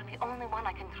 You're the only one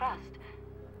I can trust.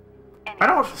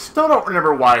 Still don't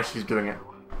remember why she's doing it.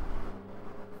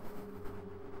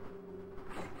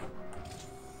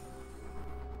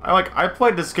 I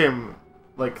played this game,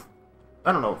 like,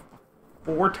 I don't know,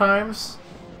 4 times?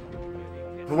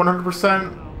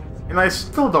 100%? And I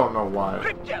still don't know why.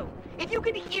 Crypto, if you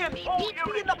can hear me, meet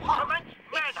me in the park.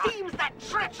 It seems that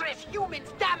treacherous humans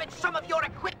damaged some of your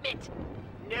equipment.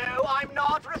 No, I'm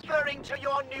not referring to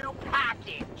your new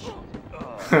package.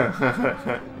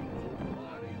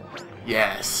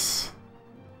 Yes.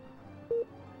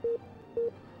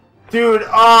 Dude,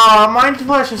 Mind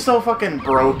Flash is so fucking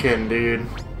broken, dude.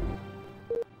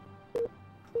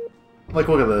 Like,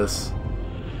 look at this.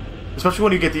 Especially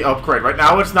when you get the upgrade. Right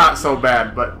now it's not so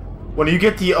bad, but when you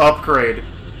get the upgrade...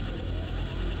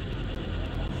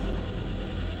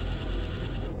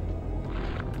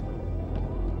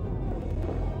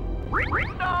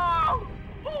 No!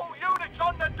 All units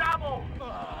on the double!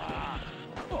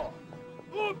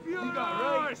 You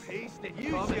got right, pasted.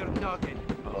 Use your noggin.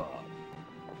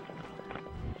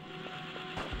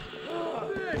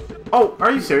 Oh,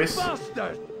 are you serious?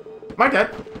 Bastard! Am I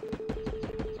dead?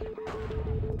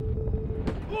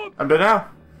 I'm dead now.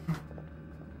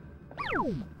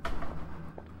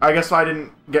 I guess I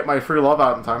didn't get my free love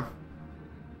out in time.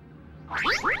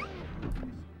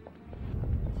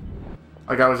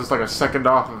 Like I was just like a second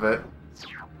off of it.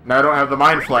 Now I don't have the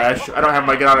mind flash. I don't have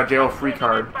my get out of jail free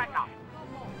card.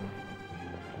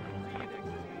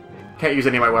 Can't use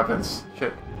any of my weapons.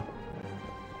 Shit.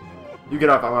 You get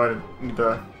up. I need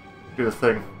to do this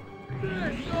thing.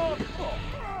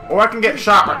 Or I can get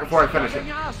shot right before I finish it.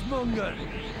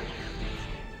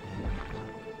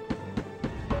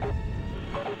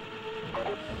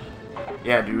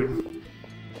 Yeah, dude.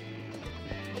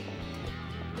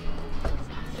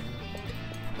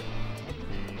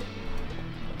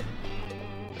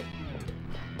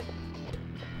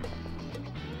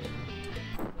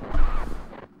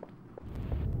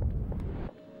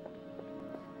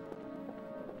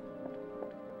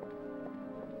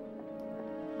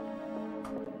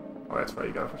 Oh, that's right,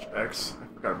 you gotta push X. I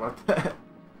forgot about that.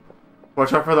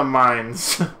 Watch out for the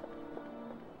mines. I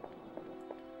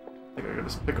think I can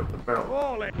just pick up the barrel.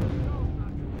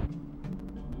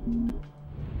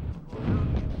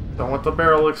 Don't let the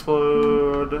barrel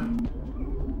explode.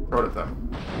 Throw it at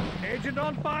them. Agent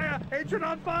on fire! Agent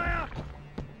on fire!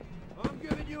 I'm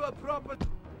giving you a proper...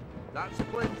 That's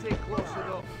plenty close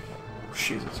enough.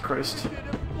 Jesus Christ.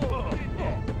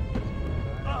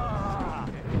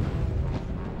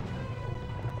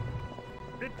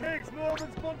 It takes more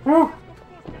than Woo!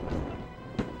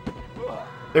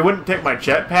 They wouldn't take my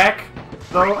jetpack,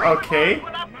 though? Okay.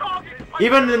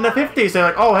 Even in the 50s, they're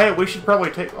like, oh, hey, we should probably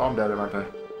take... Oh, I'm dead, aren't I?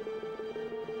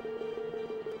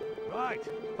 Right.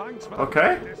 Thanks for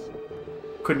Okay.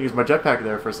 Couldn't use my jetpack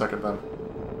there for a second, then.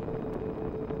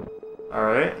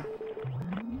 Alright.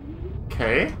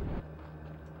 Okay.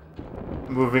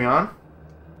 Moving on.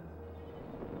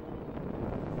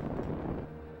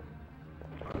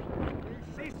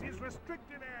 This is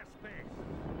restricted airspace.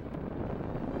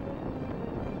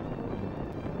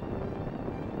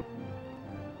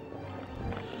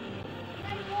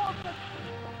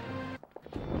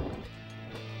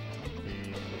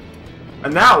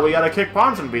 And now we gotta kick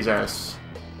Ponsonby's ass.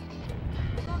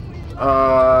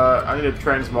 I need to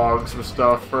transmog some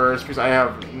stuff first because I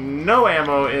have no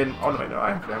ammo in. Oh no, wait, no,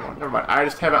 I have ammo. Never mind. I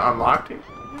just haven't unlocked it.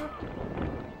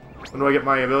 When do I get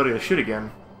my ability to shoot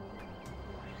again?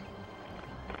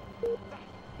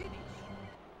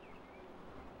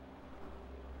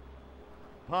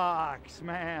 Pox,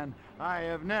 man, I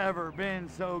have never been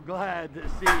so glad to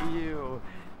see you.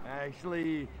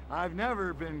 Actually, I've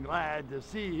never been glad to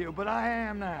see you, but I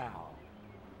am now.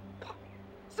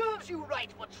 Serves you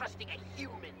right for trusting a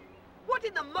human. What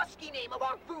in the musky name of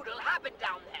our voodoo happened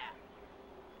down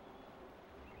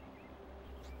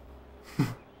there?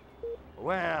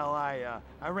 Well, I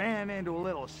ran into a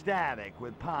little static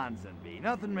with Ponsonby.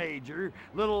 Nothing major.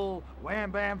 Little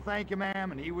wham bam thank you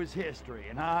ma'am, and he was history,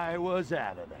 and I was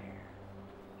out of there.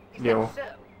 Is that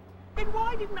so? Then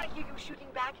why didn't I hear you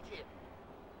shooting back at him?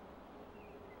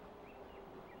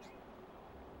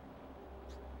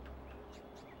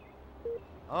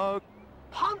 Oh.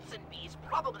 Ponsonby's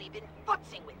probably been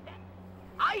futzing with them.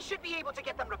 I should be able to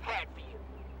get them repaired for you.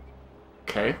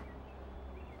 Okay.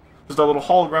 Just a little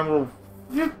hologram, little.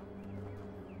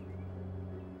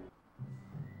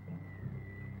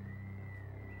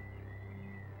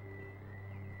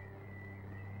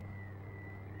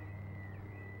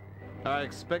 I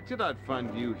expected I'd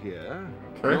find you here.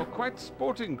 Okay. You're quite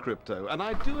sporting, Crypto, and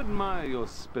I do admire your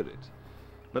spirit.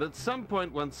 But at some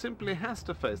point, one simply has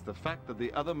to face the fact that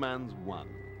the other man's won.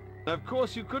 Of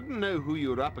course, you couldn't know who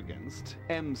you're up against.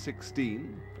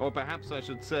 M16, or perhaps I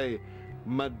should say,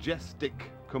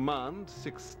 Majestic Command,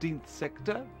 16th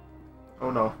Sector. Oh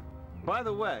no. By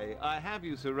the way, I have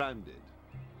you surrounded.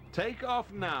 Take off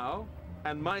now,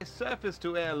 and my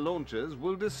surface-to-air launchers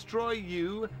will destroy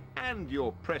you and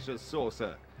your precious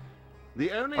saucer.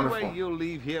 The only way you'll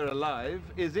leave here alive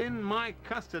is in my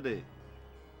custody.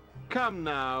 Come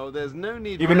now, there's no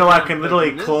need. Even though I can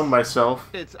literally clone myself.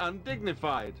 It's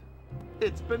undignified.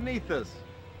 It's beneath us.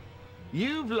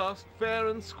 You've lost fair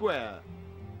and square.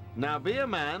 Now be a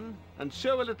man and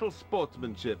show a little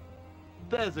sportsmanship.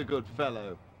 There's a good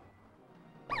fellow.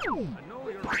 Well,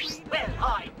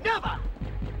 I never!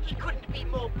 He couldn't be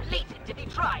more blatant if he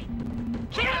tried.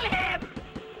 Kill him!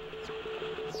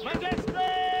 Majesty!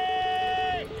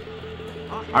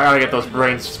 I gotta get those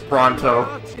brains pronto.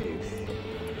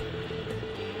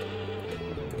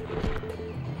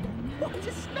 What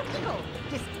a spectacle!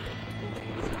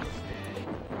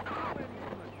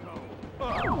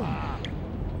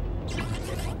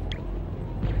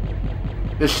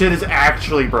 This shit is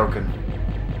actually broken.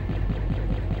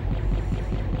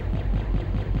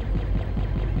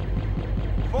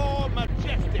 For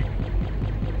Majestic!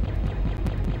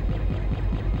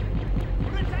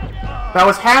 That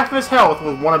was half his health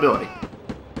with one ability.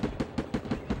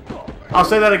 I'll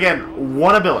say that again.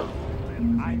 One ability.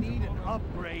 I need an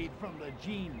upgrade from the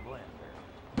gene blender.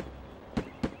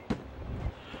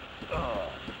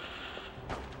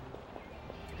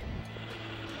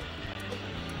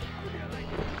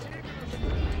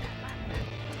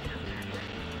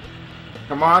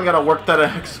 Come on, gotta work that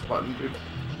X button, dude.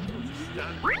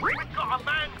 We've got a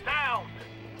man down.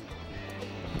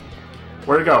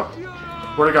 Where'd it go?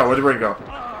 Where'd it go? Where'd it go?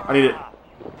 I need it.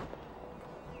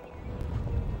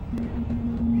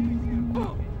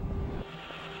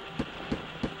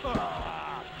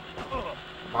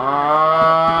 Come on.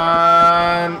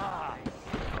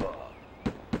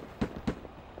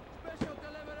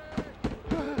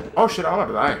 Oh shit, I'm about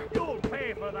to die. You'll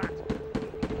pay for that.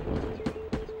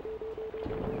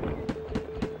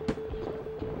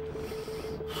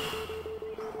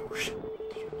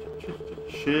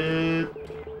 Shit.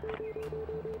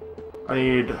 I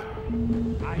need...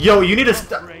 Yo, you need to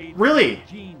stop. Really?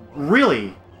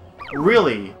 Really?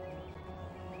 Really?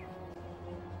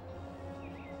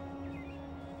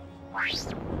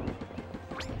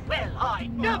 Well, I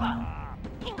never!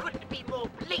 He couldn't be more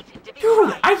blatant to be Dude,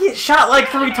 right. I get shot like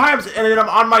 3 times and then I'm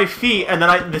on my feet and then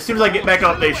as soon as I get back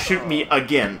up, they shoot me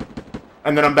again.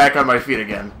 And then I'm back on my feet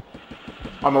again.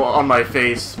 I'm on my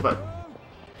face, but...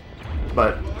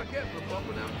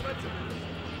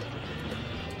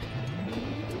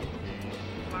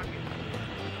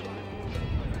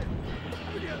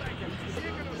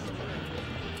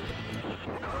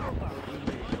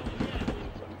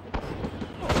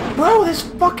 Bro, this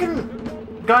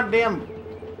fucking goddamn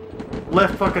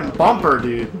left fucking bumper,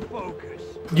 dude.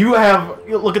 You have...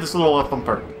 Look at this little left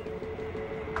bumper.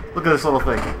 Look at this little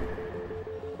thing.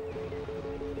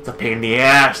 It's a pain in the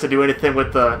ass to do anything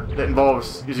with that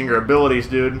involves using your abilities,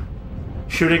 dude.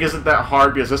 Shooting isn't that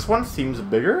hard because this one seems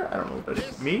bigger. I don't know if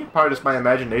that's me. Probably just my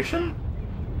imagination.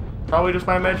 Probably just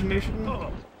my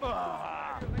imagination.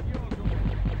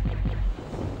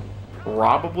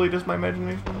 Probably just my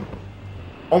imagination.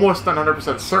 Almost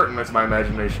 100% certain it's my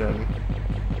imagination.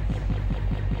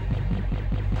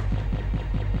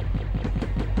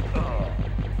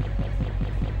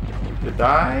 To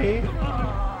die.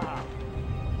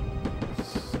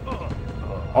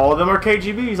 All of them are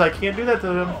KGBs. I can't do that to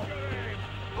them.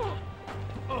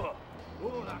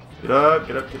 Get up,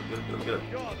 get up, get up, get up, get up.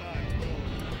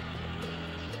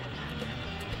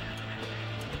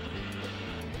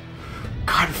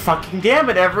 God fucking damn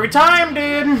it every time,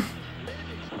 dude.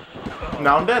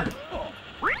 Now I'm dead.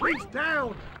 He's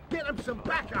down. Get him some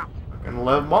backup. Fucking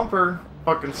left bumper.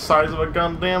 Fucking size of a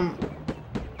goddamn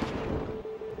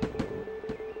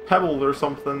pebble or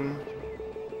something.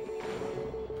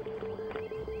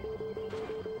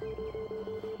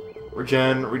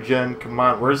 Regen, come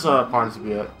on. Where's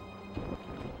Ponzi at?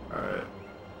 Alright.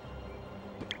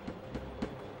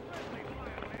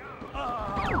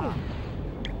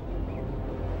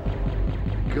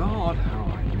 God, how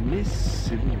I miss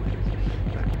Silhouette.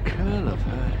 The curl of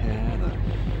her hair,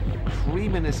 the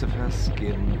creaminess of her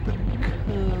skin, the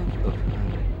curve of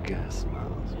her gas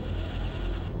mask.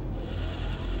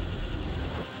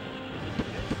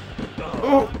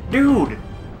 Oh, dude!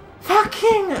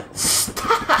 Fucking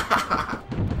stop!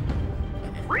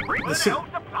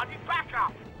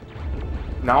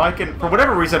 Now I can, for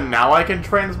whatever reason, now I can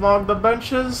transmog the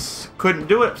benches. Couldn't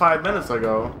do it 5 minutes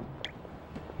ago.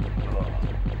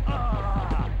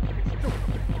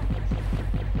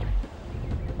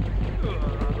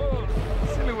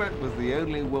 Silhouette was the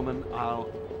only woman I'll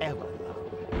ever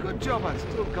love. Good job I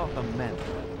still got the men.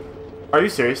 Are you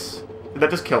serious? Did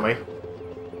that just kill me?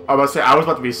 I was about to say, I was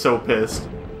about to be so pissed.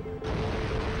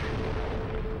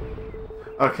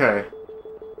 Okay.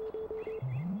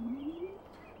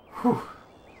 Whew.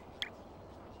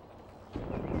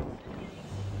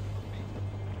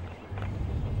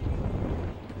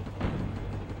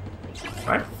 Can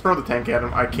I throw the tank at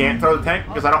him? I can't throw the tank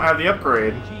because I don't have the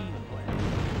upgrade.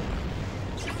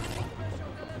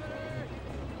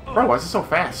 Bro, why is it so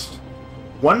fast?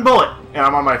 1 bullet, and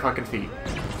I'm on my fucking feet.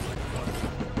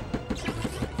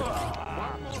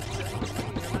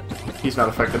 He's not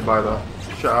affected by the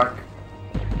shock.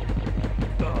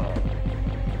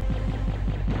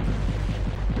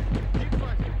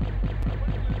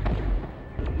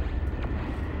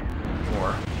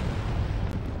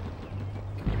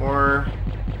 More.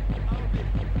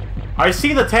 I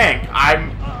see the tank.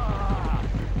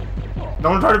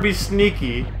 Don't try to be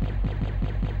sneaky.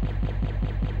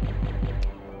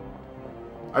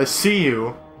 I see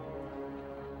you.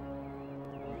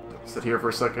 Sit here for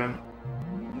a second.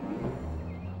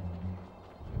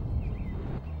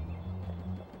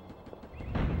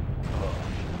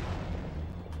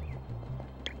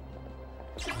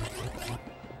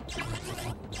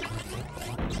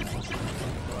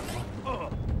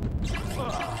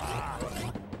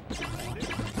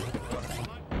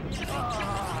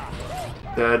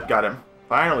 dead. Got him.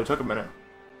 Finally, took a minute.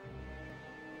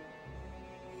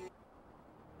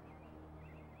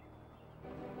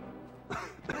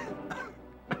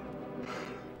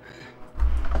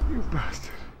 You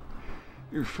bastard.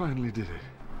 You finally did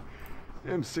it.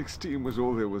 M16 was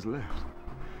all there was left.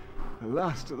 The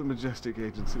last of the Majestic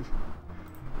agencies.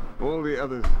 All the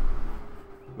others.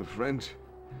 The French,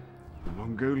 the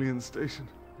Mongolian station,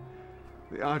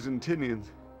 the Argentinians.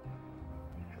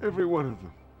 Every one of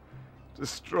them.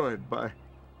 Destroyed by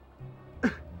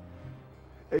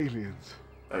aliens.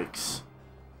 Yikes.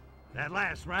 That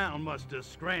last round must have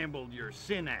scrambled your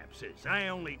synapses. I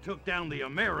only took down the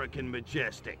American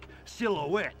Majestic.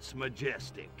 Silhouette's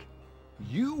Majestic.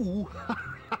 You?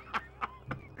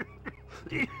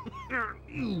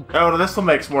 Oh, this will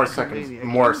make more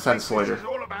sense later. This is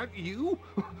all about you?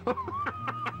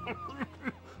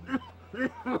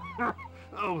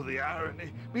 Oh, the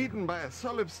irony. Beaten by a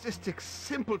solipsistic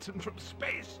simpleton from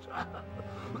space.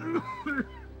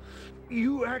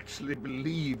 You actually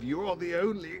believe you're the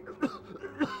only...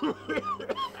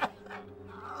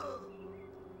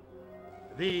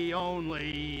 The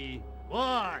only...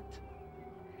 what?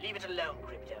 Leave it alone,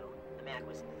 Crypto. The man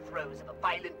was in the throes of a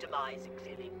violent demise and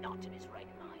clearly not in his right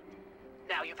mind.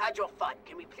 Now, you've had your fun.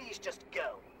 Can we please just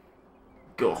go?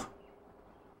 Go.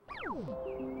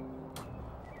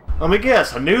 Let me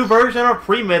guess, a new version of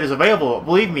Pre-Mid is available.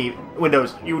 Believe me,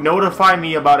 Windows, you notify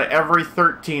me about it every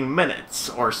 13 minutes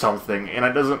or something, and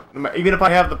it doesn't, even if I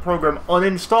have the program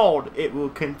uninstalled, it will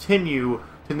continue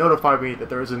to notify me that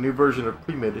there is a new version of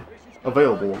Pre-Mid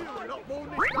available.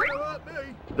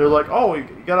 They're like, oh, you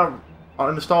gotta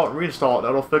uninstall it and reinstall it,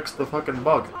 that'll fix the fucking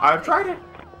bug. I've tried it.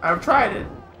 I've tried it.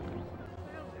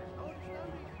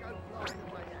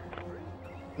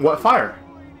 What fire?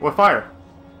 What fire?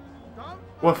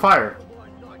 What fire?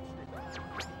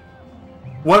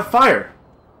 What fire?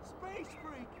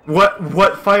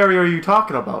 What fire are you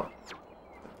talking about?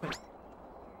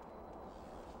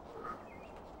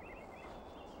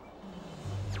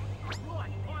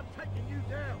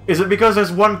 Is it because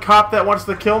there's one cop that wants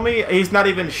to kill me? He's not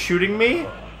even shooting me?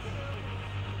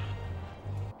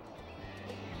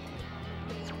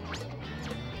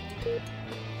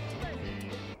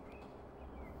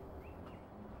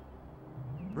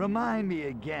 Remind me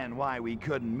again why we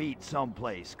couldn't meet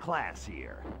someplace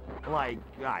classier. Like,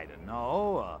 I don't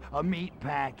know, a meat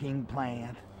packing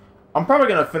plant. I'm probably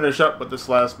gonna finish up with this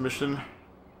last mission.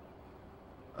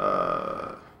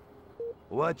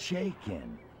 What's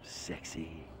shaking,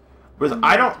 sexy? Because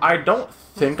I don't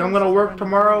think I'm gonna work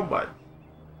tomorrow, but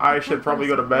I should probably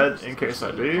go to bed in case I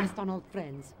do. On old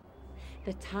friends.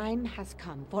 The time has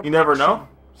come for You never action. know,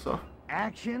 so.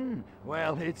 Action?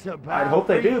 Well, it's about I hope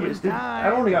they do, but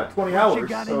I only got 20 hours,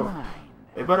 so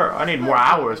they better. I need more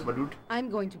hours, my dude. I'm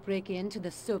going to break into the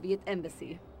Soviet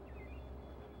embassy.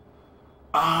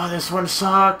 Ah, this one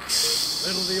sucks.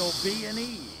 Little the old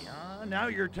B&E, huh? Now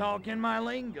you're talking my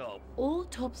lingo. All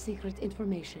top secret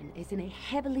information is in a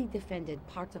heavily defended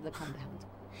part of the compound.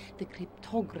 The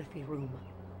cryptography room.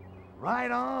 Right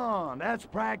on. That's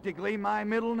practically my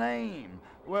middle name.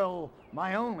 Well,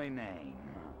 my only name.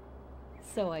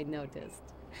 So I noticed.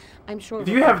 I'm sure if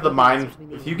you have the mind,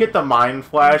 if you get the mind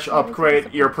flash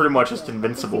upgrade, you're pretty much just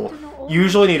invincible. You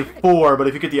usually need 4, but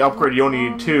if you get the upgrade, you only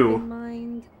need 2.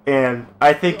 And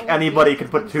I think anybody can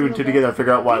put 2 and 2 together and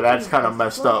figure out why that's kind of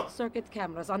messed up. Circuit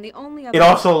cameras on the only It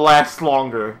also lasts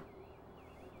longer.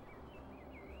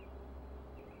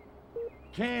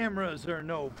 Cameras are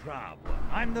no problem.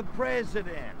 I'm the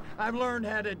president. I've learned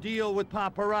how to deal with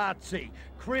paparazzi.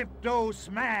 Crypto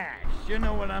smash. You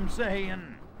know what I'm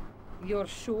saying? You're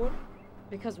sure?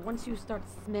 Because once you start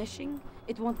smashing,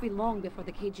 it won't be long before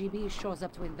the KGB shows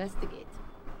up to investigate.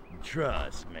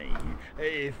 Trust me.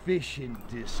 Efficient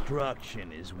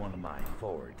destruction is one of my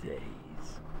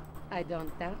fortes. I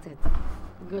don't doubt it.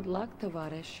 Good luck,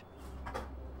 Tovarish.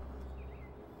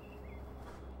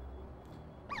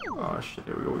 Oh shit,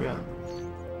 here we go again.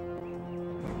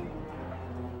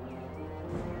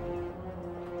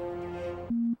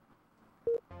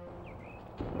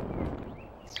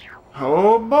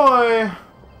 Oh boy!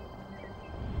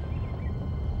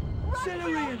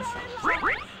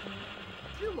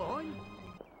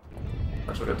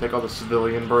 First we're gonna take all the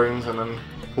civilian brains and then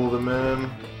pull them in.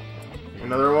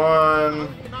 Another one.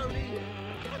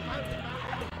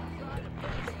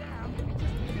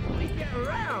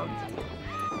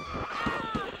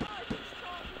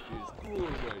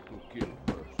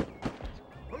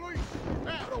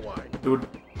 Dude,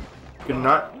 good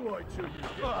not.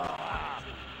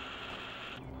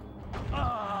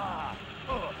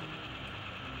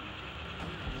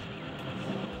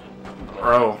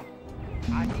 Bro.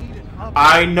 I need an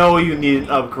I know you need an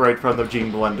upgrade from the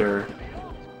Gene Blender.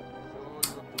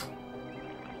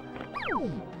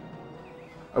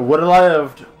 I would have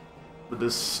lived with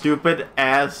this stupid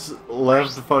ass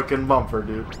left fucking bumper,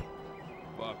 dude.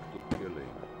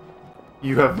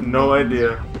 You have no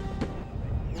idea.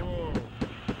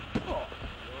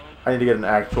 I need to get an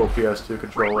actual PS2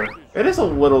 controller. It is a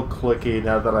little clicky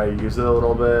now that I use it a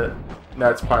little bit.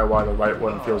 That's probably why the right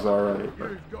one feels alright,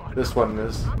 but this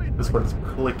one's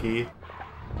clicky.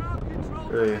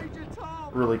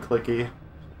 Really clicky.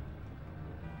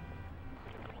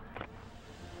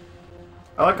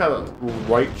 I like how the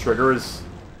right trigger is...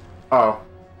 Oh,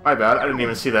 my bad, I didn't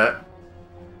even see that.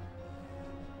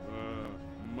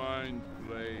 Mind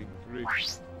playing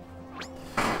tricks.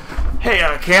 Hey,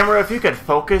 camera, if you could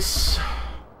focus.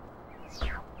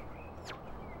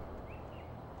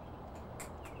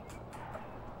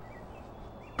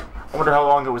 I wonder how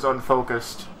long it was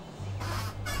unfocused.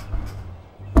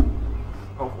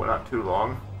 Oh, well, not too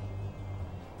long.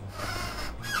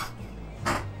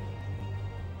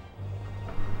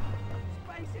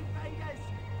 Space invaders!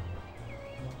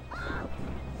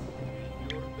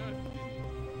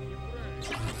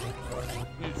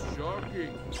 It's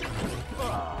shocking.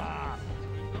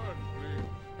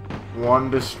 One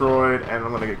destroyed, and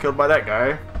I'm gonna get killed by that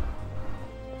guy.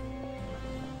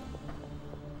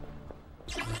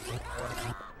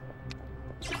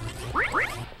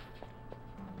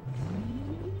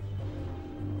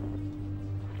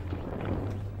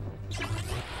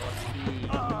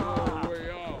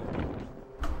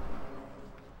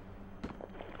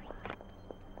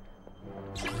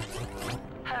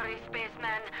 Hurry,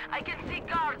 spaceman. I can see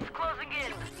guards closing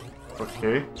in.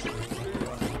 Okay.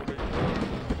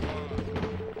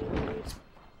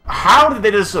 How did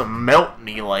they just melt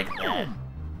me like that?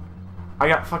 I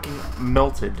got fucking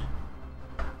melted.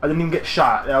 I didn't even get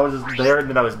shot. I was just there and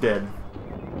then I was dead.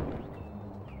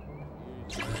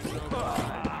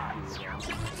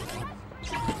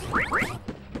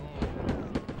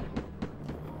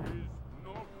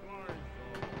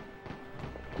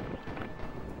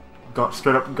 Got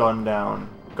straight up gun down.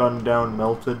 Gun down,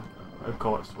 melted. I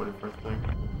call it sweaty for a thing.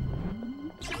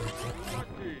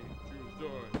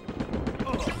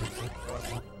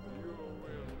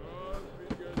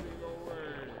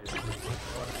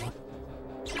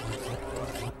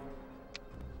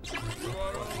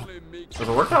 Does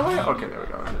it work that way? Okay, there we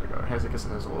go. There we go. I guess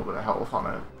there's a little bit of health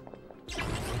on it.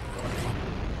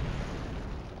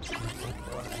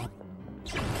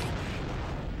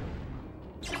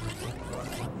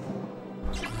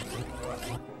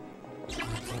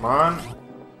 Come on.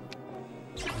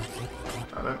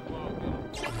 Got it.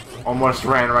 Almost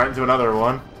ran right into another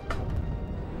one.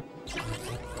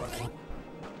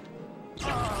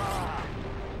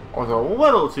 I was a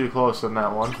little too close in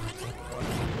that one.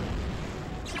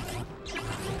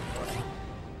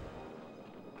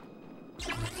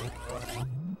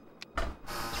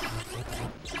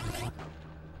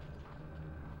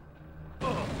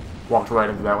 Walked right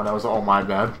into that one. That was all my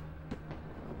bad.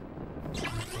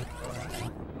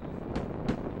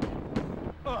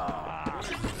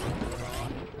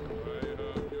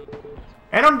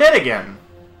 And I'm dead again.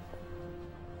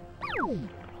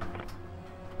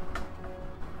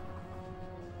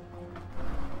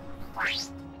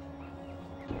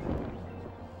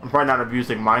 I'm probably not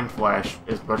abusing Mind Flash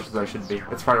as much as I should be.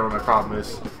 That's probably what my problem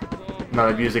is. I'm not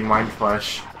abusing Mind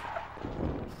Flash.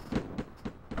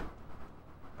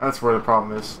 That's where the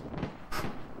problem is.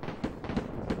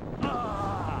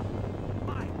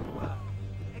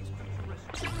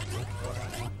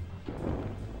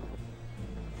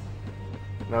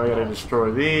 Now we gotta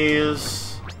destroy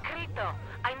these. Krito,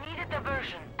 I need a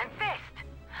diversion, and fast.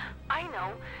 I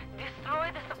know.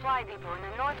 Destroy the supply depot in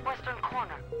the northwestern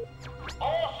corner.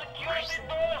 All security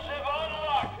doors have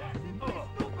unlocked!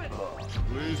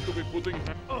 Please to be putting...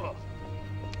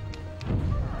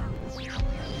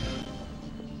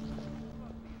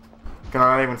 Can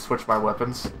I not even switch my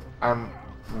weapons? I'm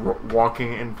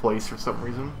walking in place for some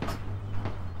reason.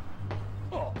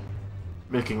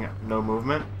 Making no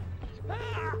movement.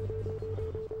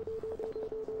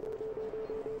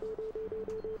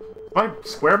 My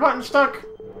square button stuck?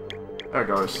 There it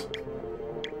goes.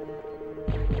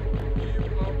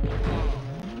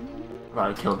 I thought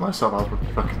I killed myself, I was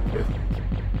fucking pissed.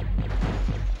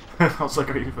 I was like,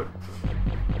 are you fucking...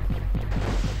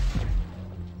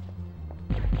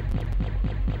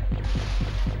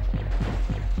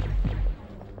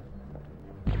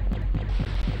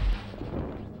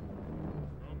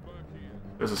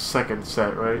 There's a second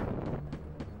set, right?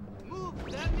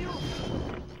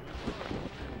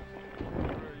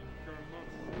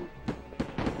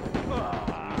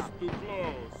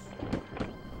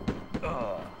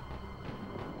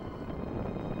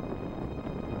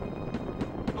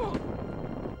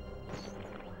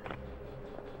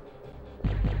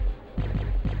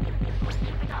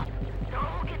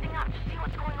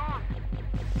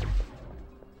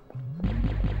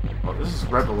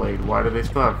 Revelade. Why do they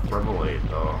still have Revelade,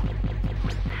 though?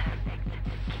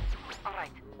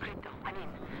 Alright, Crypto, I'm in.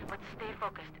 But stay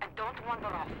focused and don't wander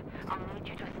off. I'll need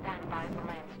you to stand by for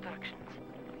my instructions.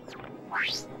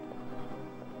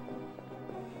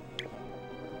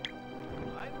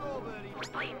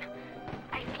 Blaine,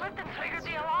 I slipped and triggered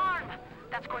the alarm.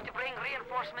 That's going to bring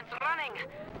reinforcements running.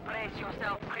 Brace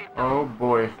yourself, Crypto. Oh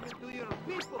boy.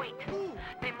 Wait,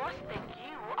 they must think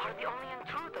you are the only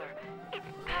intruder. It's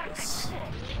perfect.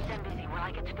 Keep them busy while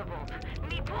I get to the vault.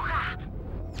 Nipuka!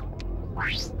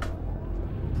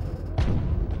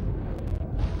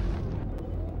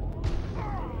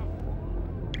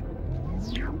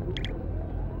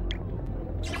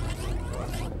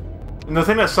 And the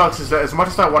thing that sucks is that as much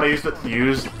as I want to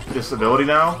use this ability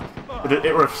now, it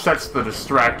resets the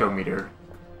distractometer.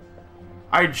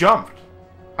 I jumped.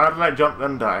 How did I jump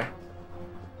then die?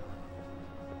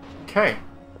 Okay.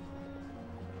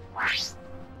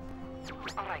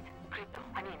 Alright, Crypto,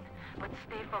 I'm in. But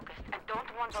stay focused and don't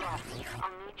wander off.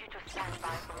 I'll need you to stand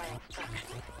by for my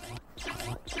instructions.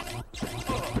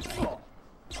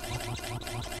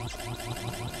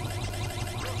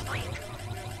 Please.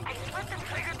 I slipped and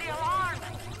triggered the alarm.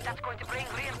 That's going to bring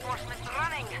reinforcements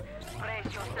running.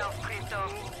 Brace yourself, Crypto.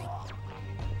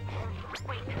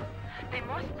 Wait, they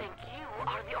must think you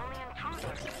are the only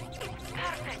intruder. It's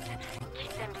perfect.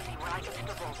 Keep them busy while I get to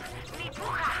the vault.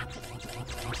 Nipuka!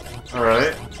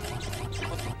 Alright.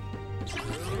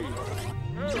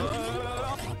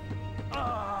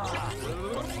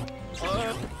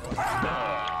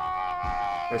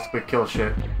 That's quick kill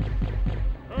shit.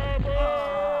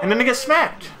 And then they get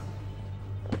smacked!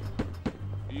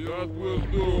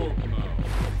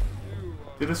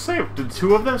 Did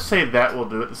two of them say that will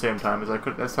do it at the same time? As I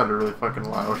could, that sounded really fucking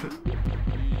loud.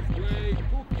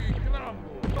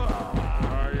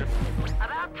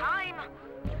 About time!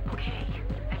 Okay,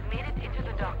 I've made it into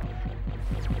the docks.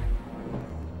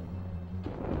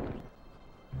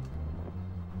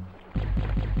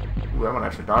 Ooh, I'm gonna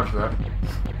actually dodge that.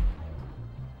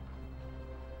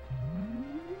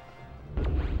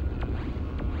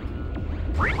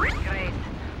 Great.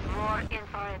 More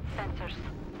infrared sensors.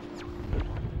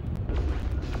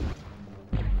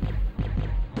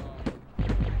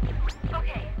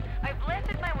 Okay, I've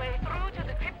blasted my way through to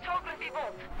the cryptography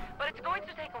vault, but it's going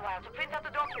to take a while to print out the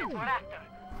documents we're after.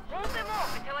 Hold them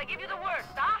off until I give you the word,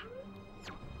 huh?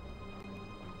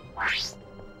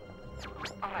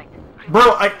 Alright.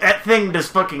 Bro, that thing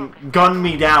just fucking gunned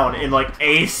me down in like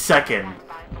a second.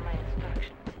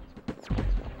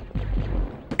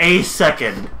 A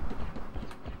second.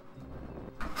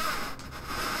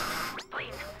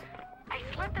 Please. I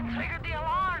slipped and triggered the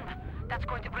alarm. That's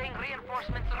going to bring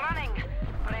reinforcements running.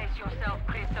 Brace yourself,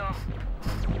 Crypto.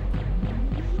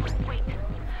 Wait,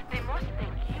 they must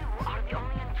think you are the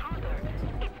only intruder.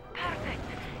 It's perfect.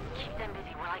 Keep them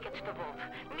busy while I get to the vault.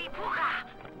 Nipuka!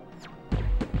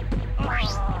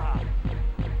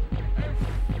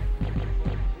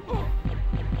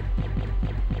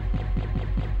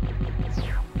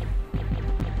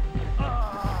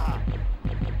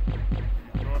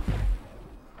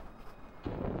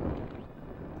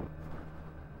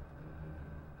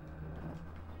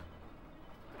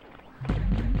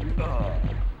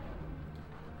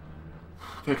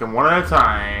 Take them one at a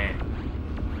time.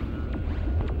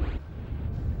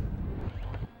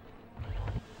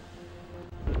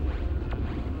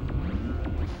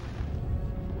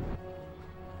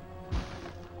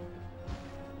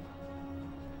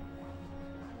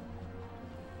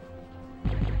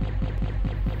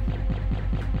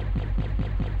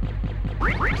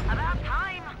 About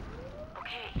time.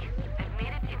 Okay, I've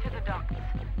made it into the docks.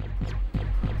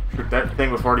 Shoot that thing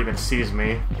before it even sees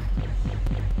me.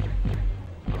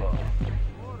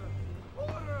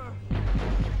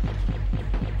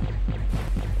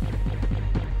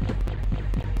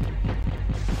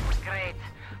 Great.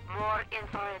 More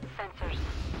infrared sensors.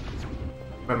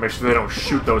 Better make sure they don't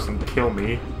shoot those and kill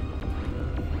me.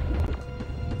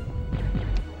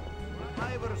 If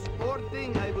I were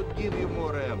sporting, I would give you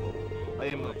more ammo. I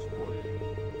am not sporting.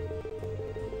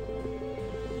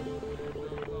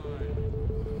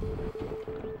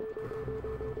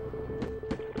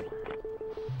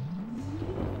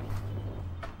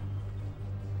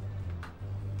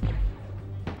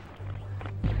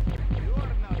 You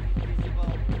are not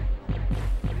invisible.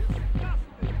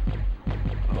 Disgusting.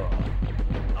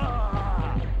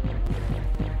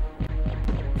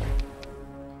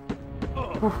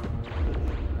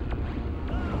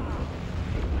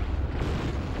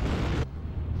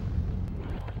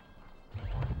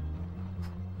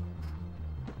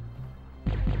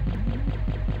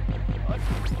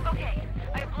 Okay,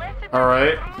 I've blasted All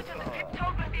right. through to the cryptography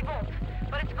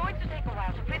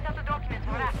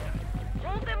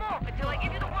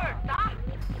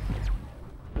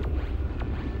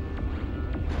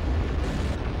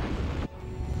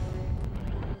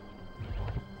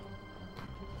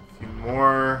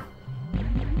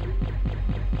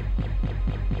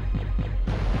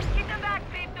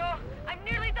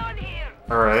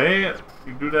Alright,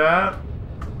 you do that.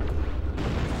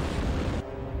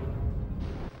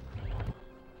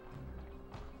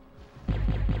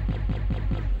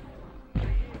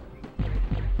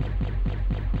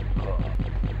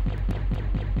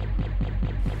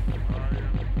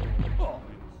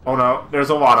 Oh no, there's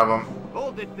a lot of them.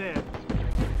 Hold it there.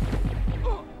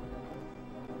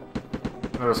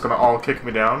 They're just gonna all kick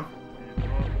me down.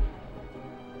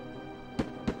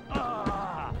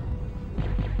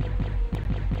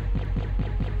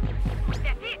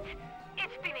 That's it.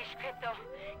 It's finished, Crypto.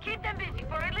 Keep them busy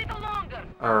for a little longer.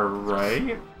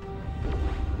 Alright.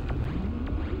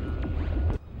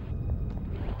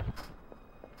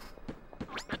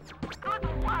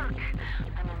 Good work.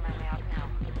 I'm on my way out now.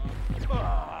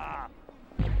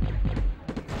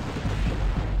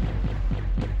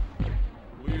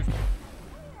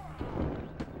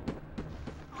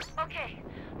 Okay,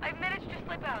 I've managed to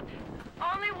slip out.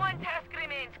 Only one task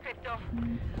remains, Crypto.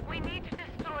 We need to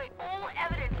destroy all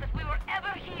evidence that we were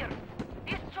ever here.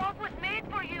 This job was made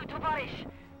for you, Tovarish.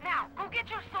 Now, go get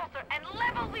your saucer and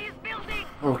level these buildings!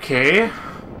 Okay.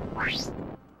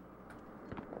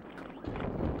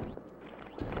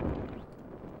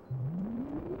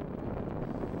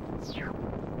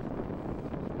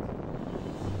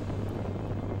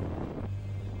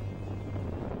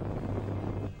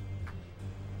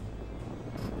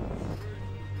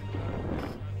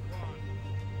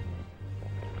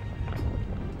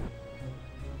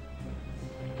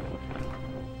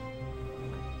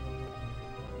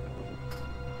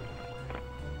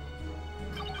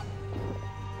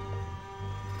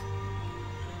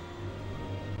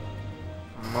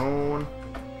 Moan.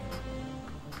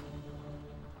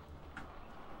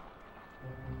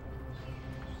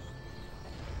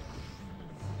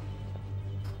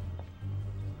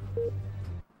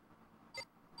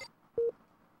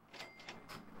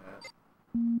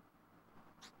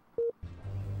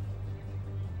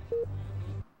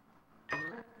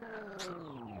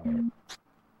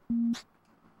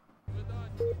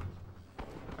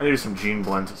 I need some gene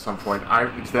blends at some point.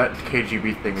 It's that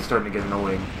KGB thing is starting to get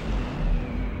annoying.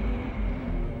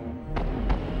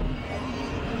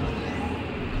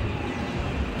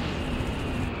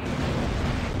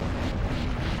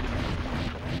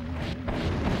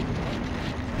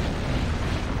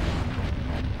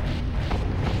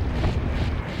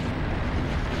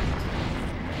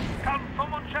 Can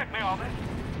someone check me on this?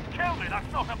 Tell me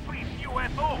that's not a police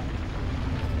UFO.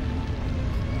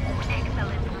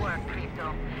 Excellent work,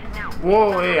 Crypto. Now,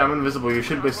 Whoa, hey, I'm invisible. You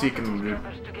should be seeking me, dude.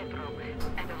 to get through,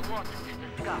 and there's lots to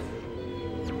discuss.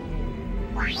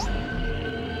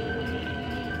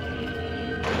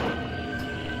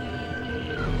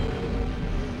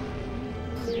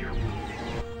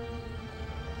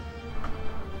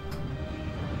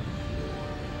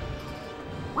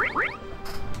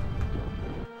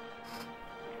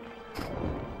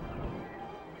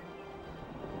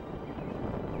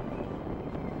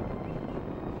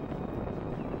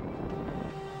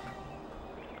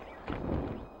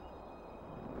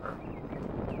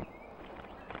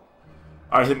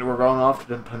 I think we're going off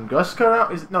to Tunguska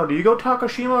now. No, do you go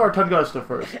Takashima or Tunguska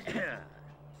first?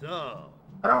 So,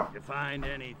 I don't. you find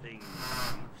anything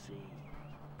you've seen?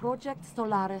 Project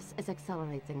Solaris is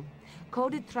accelerating.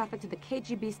 Coded traffic to the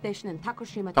KGB station in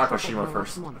Takashima. Takashima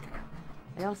first.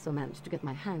 I also managed to get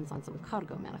my hands on some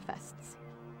cargo manifests.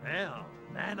 Well,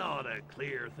 that ought to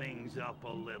clear things up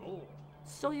a little.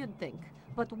 So you'd think.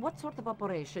 But what sort of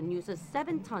operation uses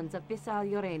 7 tons of fissile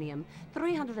uranium,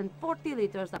 340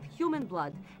 liters of human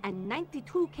blood, and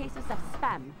 92 cases of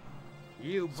spam?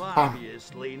 You've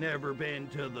obviously never been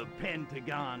to the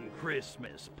Pentagon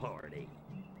Christmas party.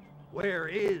 Where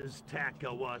is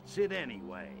Takawatsit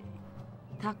anyway?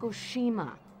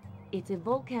 Takushima. It's a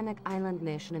volcanic island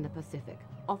nation in the Pacific,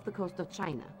 off the coast of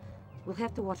China. We'll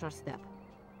have to watch our step.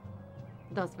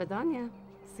 Do svidaniya.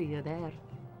 See you there.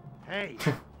 Hey,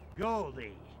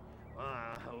 Goldie,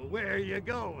 where you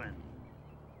going?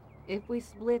 If we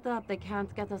split up, they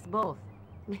can't get us both.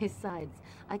 Besides,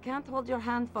 I can't hold your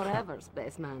hand forever,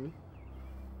 spaceman.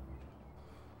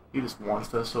 He just wants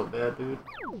that so bad, dude.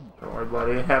 Don't worry about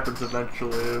it. It happens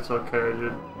eventually. It's okay,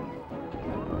 dude.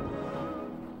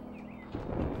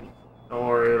 Don't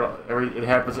worry. It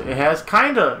happens. It has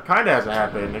kinda hasn't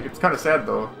happened. It's kind of sad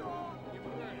though.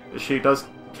 She does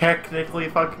technically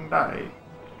fucking die,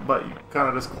 but you kind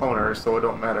of just clone her, so it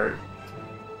don't matter.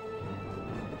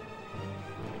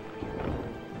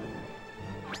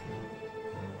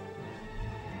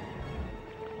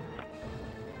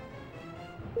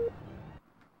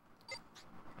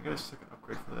 I got a second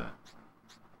upgrade for that.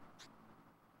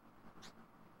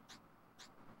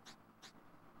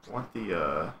 I want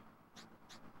the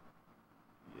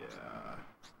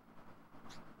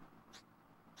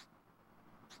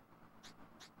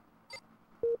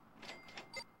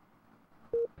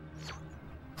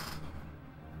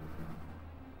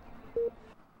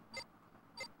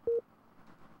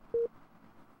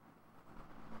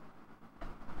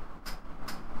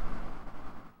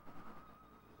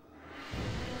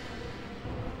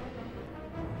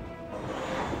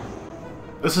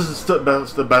This is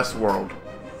the best world.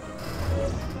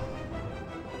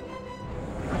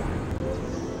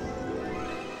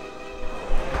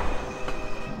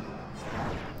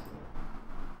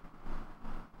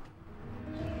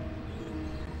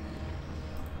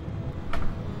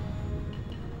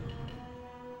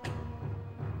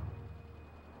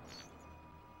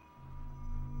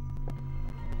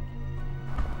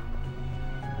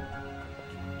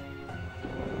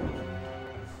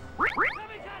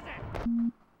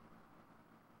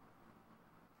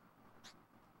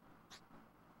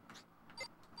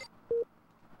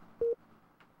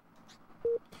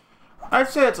 I'd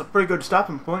say it's a pretty good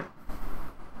stopping point.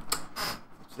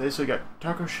 So we got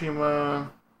Takushima,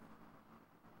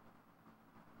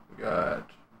 we got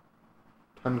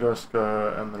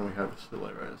Tunguska, and then we have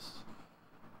Solaris.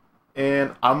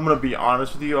 And I'm gonna be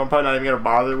honest with you, I'm probably not even gonna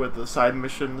bother with the side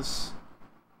missions.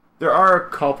 There are a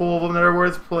couple of them that are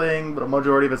worth playing, but a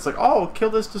majority of it's like, oh, kill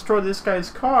this, destroy this guy's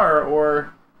car,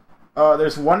 or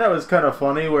there's one that was kind of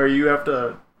funny where you have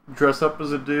to dress up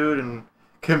as a dude and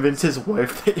convince his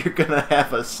wife that you're gonna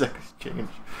have a sex change.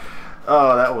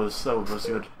 Oh, that was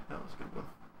good. That was a good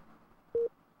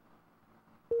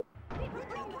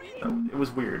one. It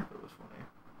was weird, but it was funny.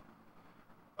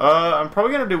 I'm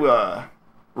probably gonna do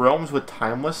Realms with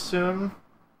Timeless soon,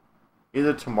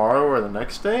 either tomorrow or the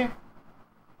next day.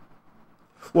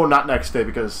 Well, not next day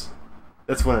because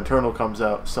that's when Eternal comes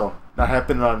out. So not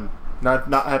happening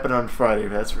on Friday.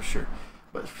 That's for sure.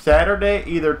 But Saturday,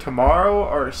 either tomorrow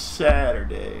or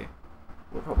Saturday,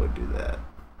 we'll probably do that.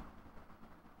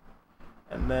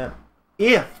 And then,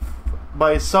 if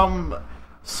by some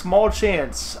small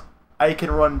chance I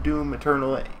can run Doom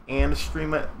Eternal and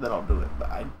stream it, then I'll do it.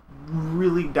 But I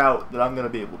really doubt that I'm going to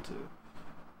be able to.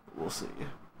 We'll see.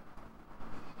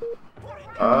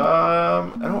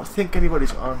 I don't think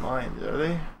anybody's online, are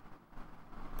they?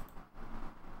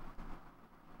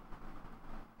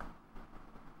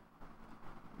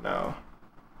 No.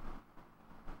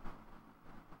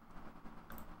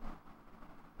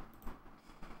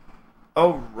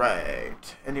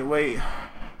 Alright. Anyway,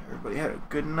 everybody had a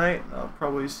good night, and I'll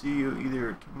probably see you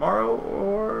either tomorrow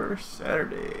or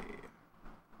Saturday.